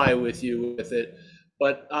identify with you with it,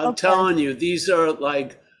 but I'm okay, telling you, these are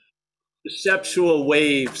like perceptual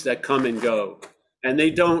waves that come and go, and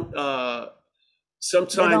they don't. they don't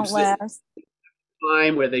Sometimes the last.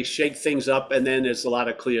 time where they shake things up, and then there's a lot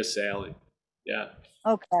of clear sailing. Yeah.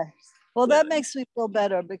 Okay. Well, Yeah. that makes me feel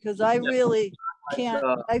better because I really can't,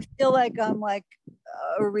 Uh, I feel like I'm like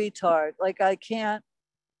a retard. Like I can't,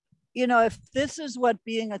 you know, if this is what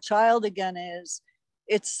being a child again is,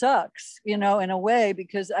 it sucks, you know, in a way,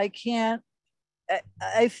 because I can't,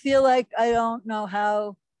 I feel like I don't know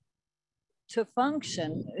how to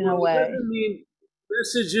function in a well, it way. doesn't mean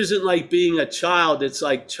message isn't like being a child. It's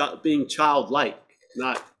like being childlike,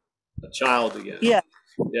 not a child again. Yeah.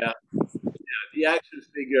 Yeah. The action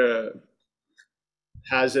figure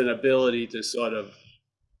has an ability to sort of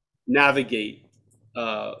navigate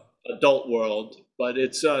uh, adult world, but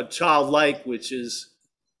it's childlike, which is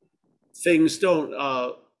things don't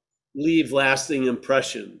leave lasting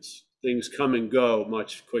impressions. Things come and go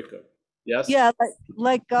much quicker. Yes. Yeah.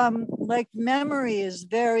 Like memory is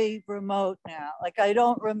very remote now. Like I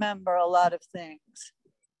don't remember a lot of things.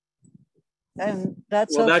 And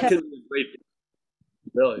that's Well, that okay. can be a great,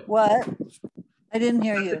 really. What? I didn't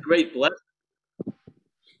hear That's a you. great blessing.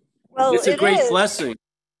 Well, It's a it great is, blessing.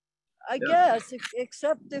 I Yeah. guess,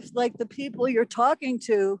 except if like the people you're talking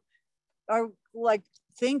to are like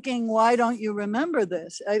thinking, why don't you remember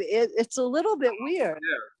this? It's a little bit weird.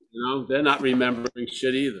 You know, they're not remembering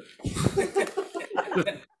shit either.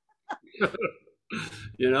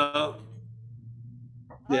 You know?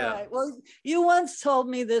 All Yeah. right. Well, you once told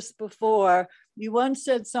me this before. You once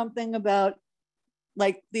said something about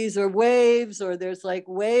like these are waves, or there's like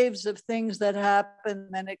waves of things that happen,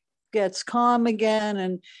 and then it gets calm again.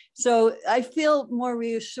 And so I feel more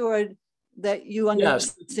reassured that you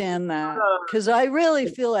Yes. understand that, because I really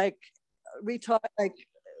feel like retard, like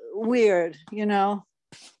weird, you know.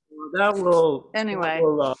 That will. Anyway. That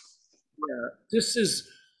will yeah. This is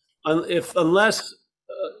if unless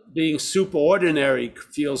being super ordinary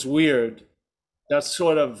feels weird, that's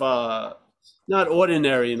sort of not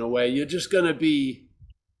ordinary in a way. You're just going to be.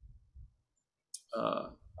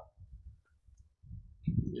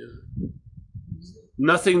 Yeah,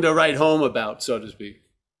 nothing to write home about, so to speak.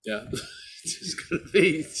 Yeah, it's just gonna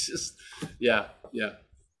be. It's just. Yeah. Yeah.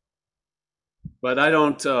 But I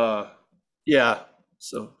don't. Yeah.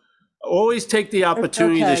 So always take the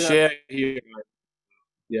opportunity to Okay. share here.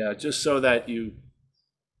 Yeah, just so that you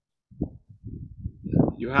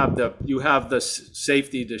have the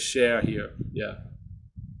safety to share here. Yeah.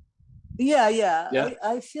 Yeah. Yeah.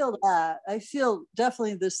 I feel that. I feel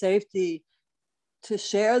definitely the safety to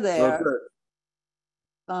share Oh, there. good.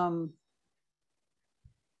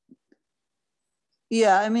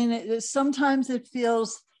 Yeah, I mean, sometimes it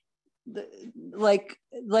feels like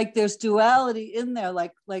there's duality in there,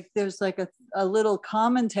 like there's like a little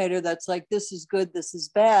commentator that's like, this is good, this is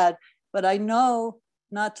bad, but I know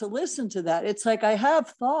not to listen to that. It's like I have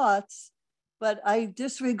thoughts, but I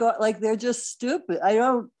disregard, like they're just stupid. I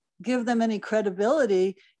don't give them any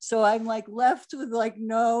credibility, so I'm like left with like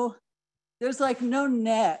no, there's like no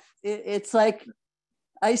net. It's like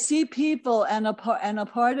I see people, and a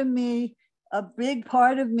part of me, a big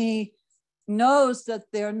part of me, knows that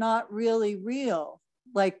they're not really real.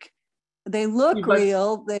 Like they look Yeah, but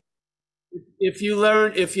real. if you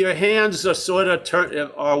learn, if your hands are sort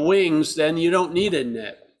of are wings, then you don't need a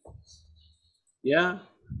net. Yeah.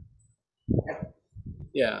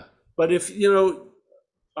 Yeah. But if,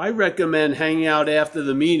 I recommend hanging out after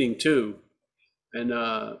the meeting too, and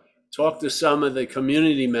talk to some of the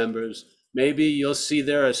community members. Maybe you'll see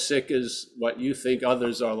they're as sick as what you think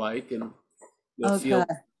others are like, and you'll feel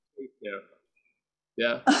Okay. safe there.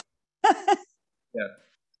 Yeah. Yeah.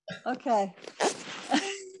 Okay.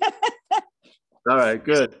 All right.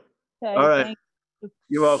 Good. Okay, All right. thank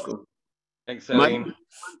You're welcome. Thanks, Mike, Eileen.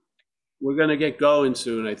 we're gonna get going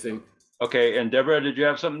soon, I think. Okay, and Deborah, did you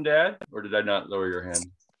have something to add, or did I not lower your hand?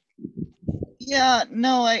 Yeah,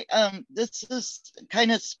 no, this is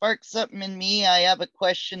kind of sparked something in me. I have a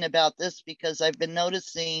question about this because I've been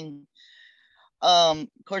noticing, of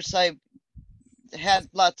course, I've had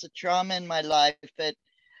lots of trauma in my life, but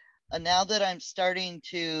now that I'm starting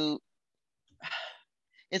to,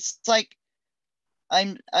 it's like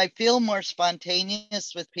I feel more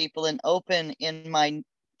spontaneous with people and open, and my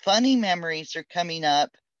funny memories are coming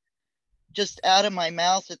up just out of my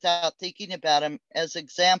mouth without thinking about them as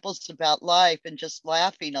examples about life and just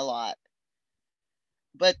laughing a lot.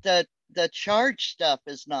 But the charge stuff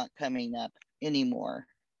is not coming up anymore.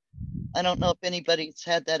 I don't know if anybody's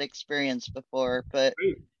had that experience before, but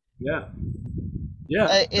Yeah.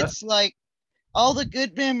 Yeah. it's like all the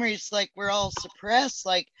good memories, like we're all suppressed,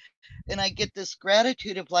 like, and I get this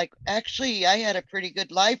gratitude of like, actually, I had a pretty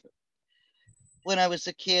good life when I was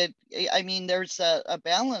a kid. I mean, there's a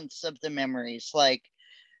balance of the memories. Like,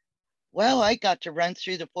 well, I got to run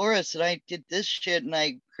through the forest and I did this shit and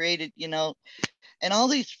I created, and all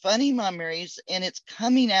these funny memories, and it's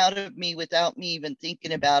coming out of me without me even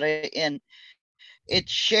thinking about it. And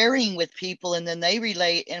it's sharing with people, and then they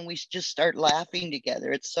relate and we just start laughing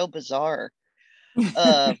together. It's so bizarre.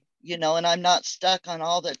 And I'm not stuck on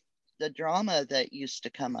all the drama that used to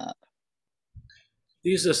come up.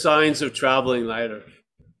 These are signs of traveling lighter.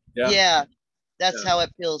 Yeah. Yeah, that's Yeah. how it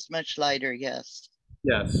feels, much lighter. Yes.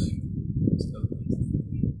 Yes.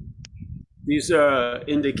 These are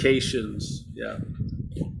indications. Yeah.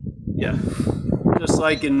 Yeah. Just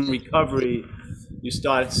like in recovery, you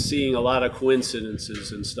start seeing a lot of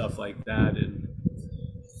coincidences and stuff like that. And,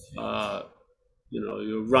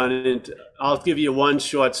 you run into, I'll give you one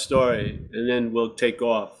short story and then we'll take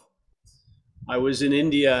off. I was in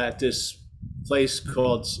India at this place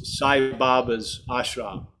called Sai Baba's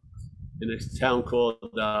ashram in a town called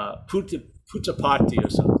Puttaparthi or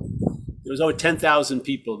something. There was over 10,000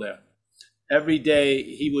 people there. Every day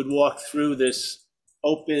he would walk through this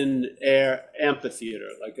open air amphitheater,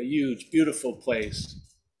 like a huge, beautiful place,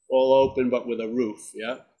 all open but with a roof,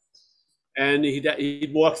 yeah? And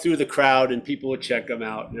he'd walk through the crowd and people would check him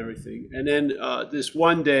out and everything. And then this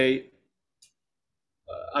one day,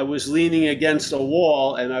 I was leaning against a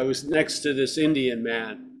wall and I was next to this Indian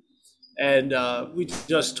man. And we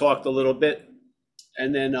just talked a little bit.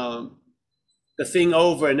 And then the thing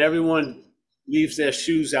over and everyone leaves their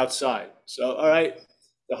shoes outside. So, all right,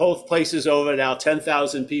 the whole place is over now.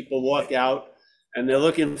 10,000 people walk out and they're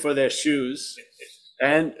looking for their shoes.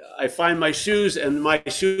 And I find my shoes, and my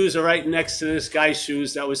shoes are right next to this guy's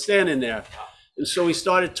shoes that was standing there. And so we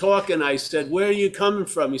started talking. I said, "Where are you coming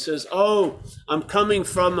from?" He says, "Oh, I'm coming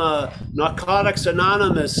from a Narcotics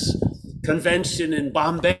Anonymous convention in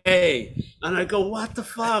Bombay." And I go, "What the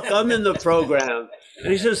fuck? I'm in the program."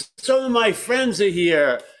 And he says, "Some of my friends are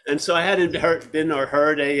here." And so I hadn't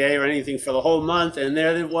heard AA or anything for the whole month. And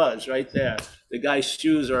there it was, right there. The guy's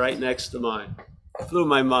shoes are right next to mine. Blew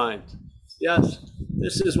my mind. Yes,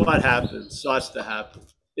 this is what happens, starts to happen.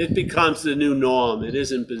 It becomes the new norm. It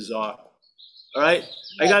isn't bizarre. All right?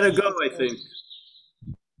 I got to go, I think.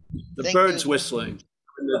 The Thank bird's you. whistling.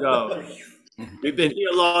 Time to go. We've been here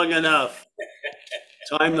long enough.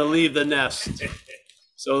 Time to leave the nest.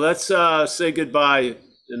 So let's say goodbye.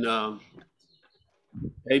 And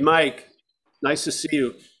hey, Mike, nice to see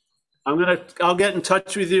you. I'll get in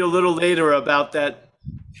touch with you a little later about that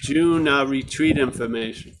June retreat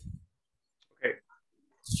information. Okay.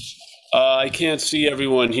 I can't see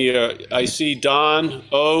everyone here. I see Don,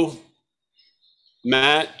 O,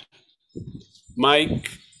 Matt,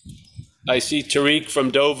 Mike. I see Tariq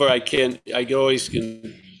from Dover. I can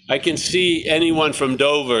see anyone from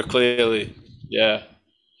Dover clearly. Yeah.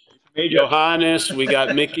 Johannes, we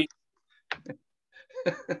got Mickey.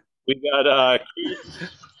 We got Keith.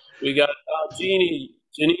 We got Jeannie.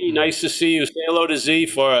 Jeannie, nice to see you. Say hello to Z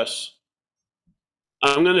for us.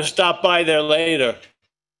 I'm going to stop by there later.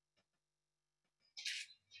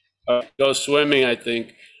 Go swimming, I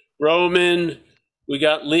think. Roman, we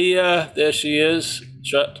got Leah. There she is,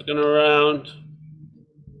 trucking around.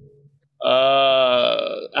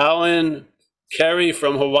 Alan, Kerry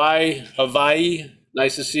from Hawaii.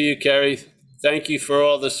 Nice to see you, Kerry. Thank you for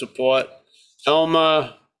all the support.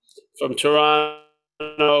 Elma from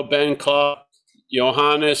Toronto, Ben Clark,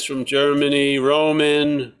 Johannes from Germany,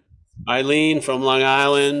 Roman, Eileen from Long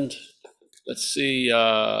Island. Let's see,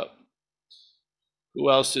 who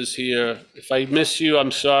else is here? If I miss you,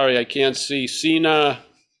 I'm sorry, I can't see. Sina,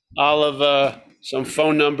 Oliver, some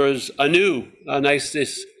phone numbers. Anu, nice to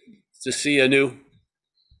see Anu.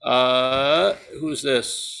 Who's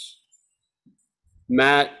this?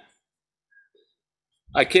 Matt.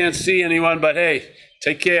 I can't see anyone, but hey,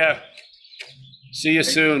 take care. See you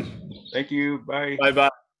soon. Thank you. Bye. Bye-bye.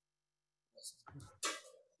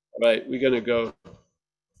 All right, we're gonna go.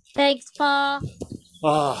 Thanks, Paul.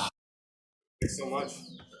 Oh, Thanks so much.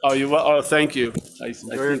 oh, thank you. I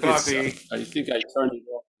Enjoy your think it's, coffee. I think I turned it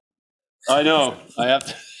off. I know, I have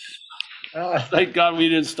to. Thank God we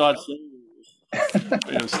didn't start singing.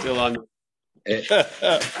 I'm still on.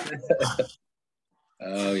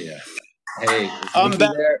 Oh, yeah. Hey, is I'm Nikki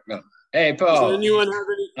back. there? No. Hey, Does Paul. anyone have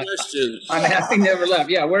any questions? I'm happy never left.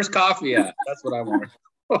 Yeah, where's coffee at? That's what I want.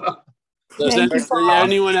 Does Thank you,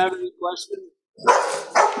 anyone have any questions?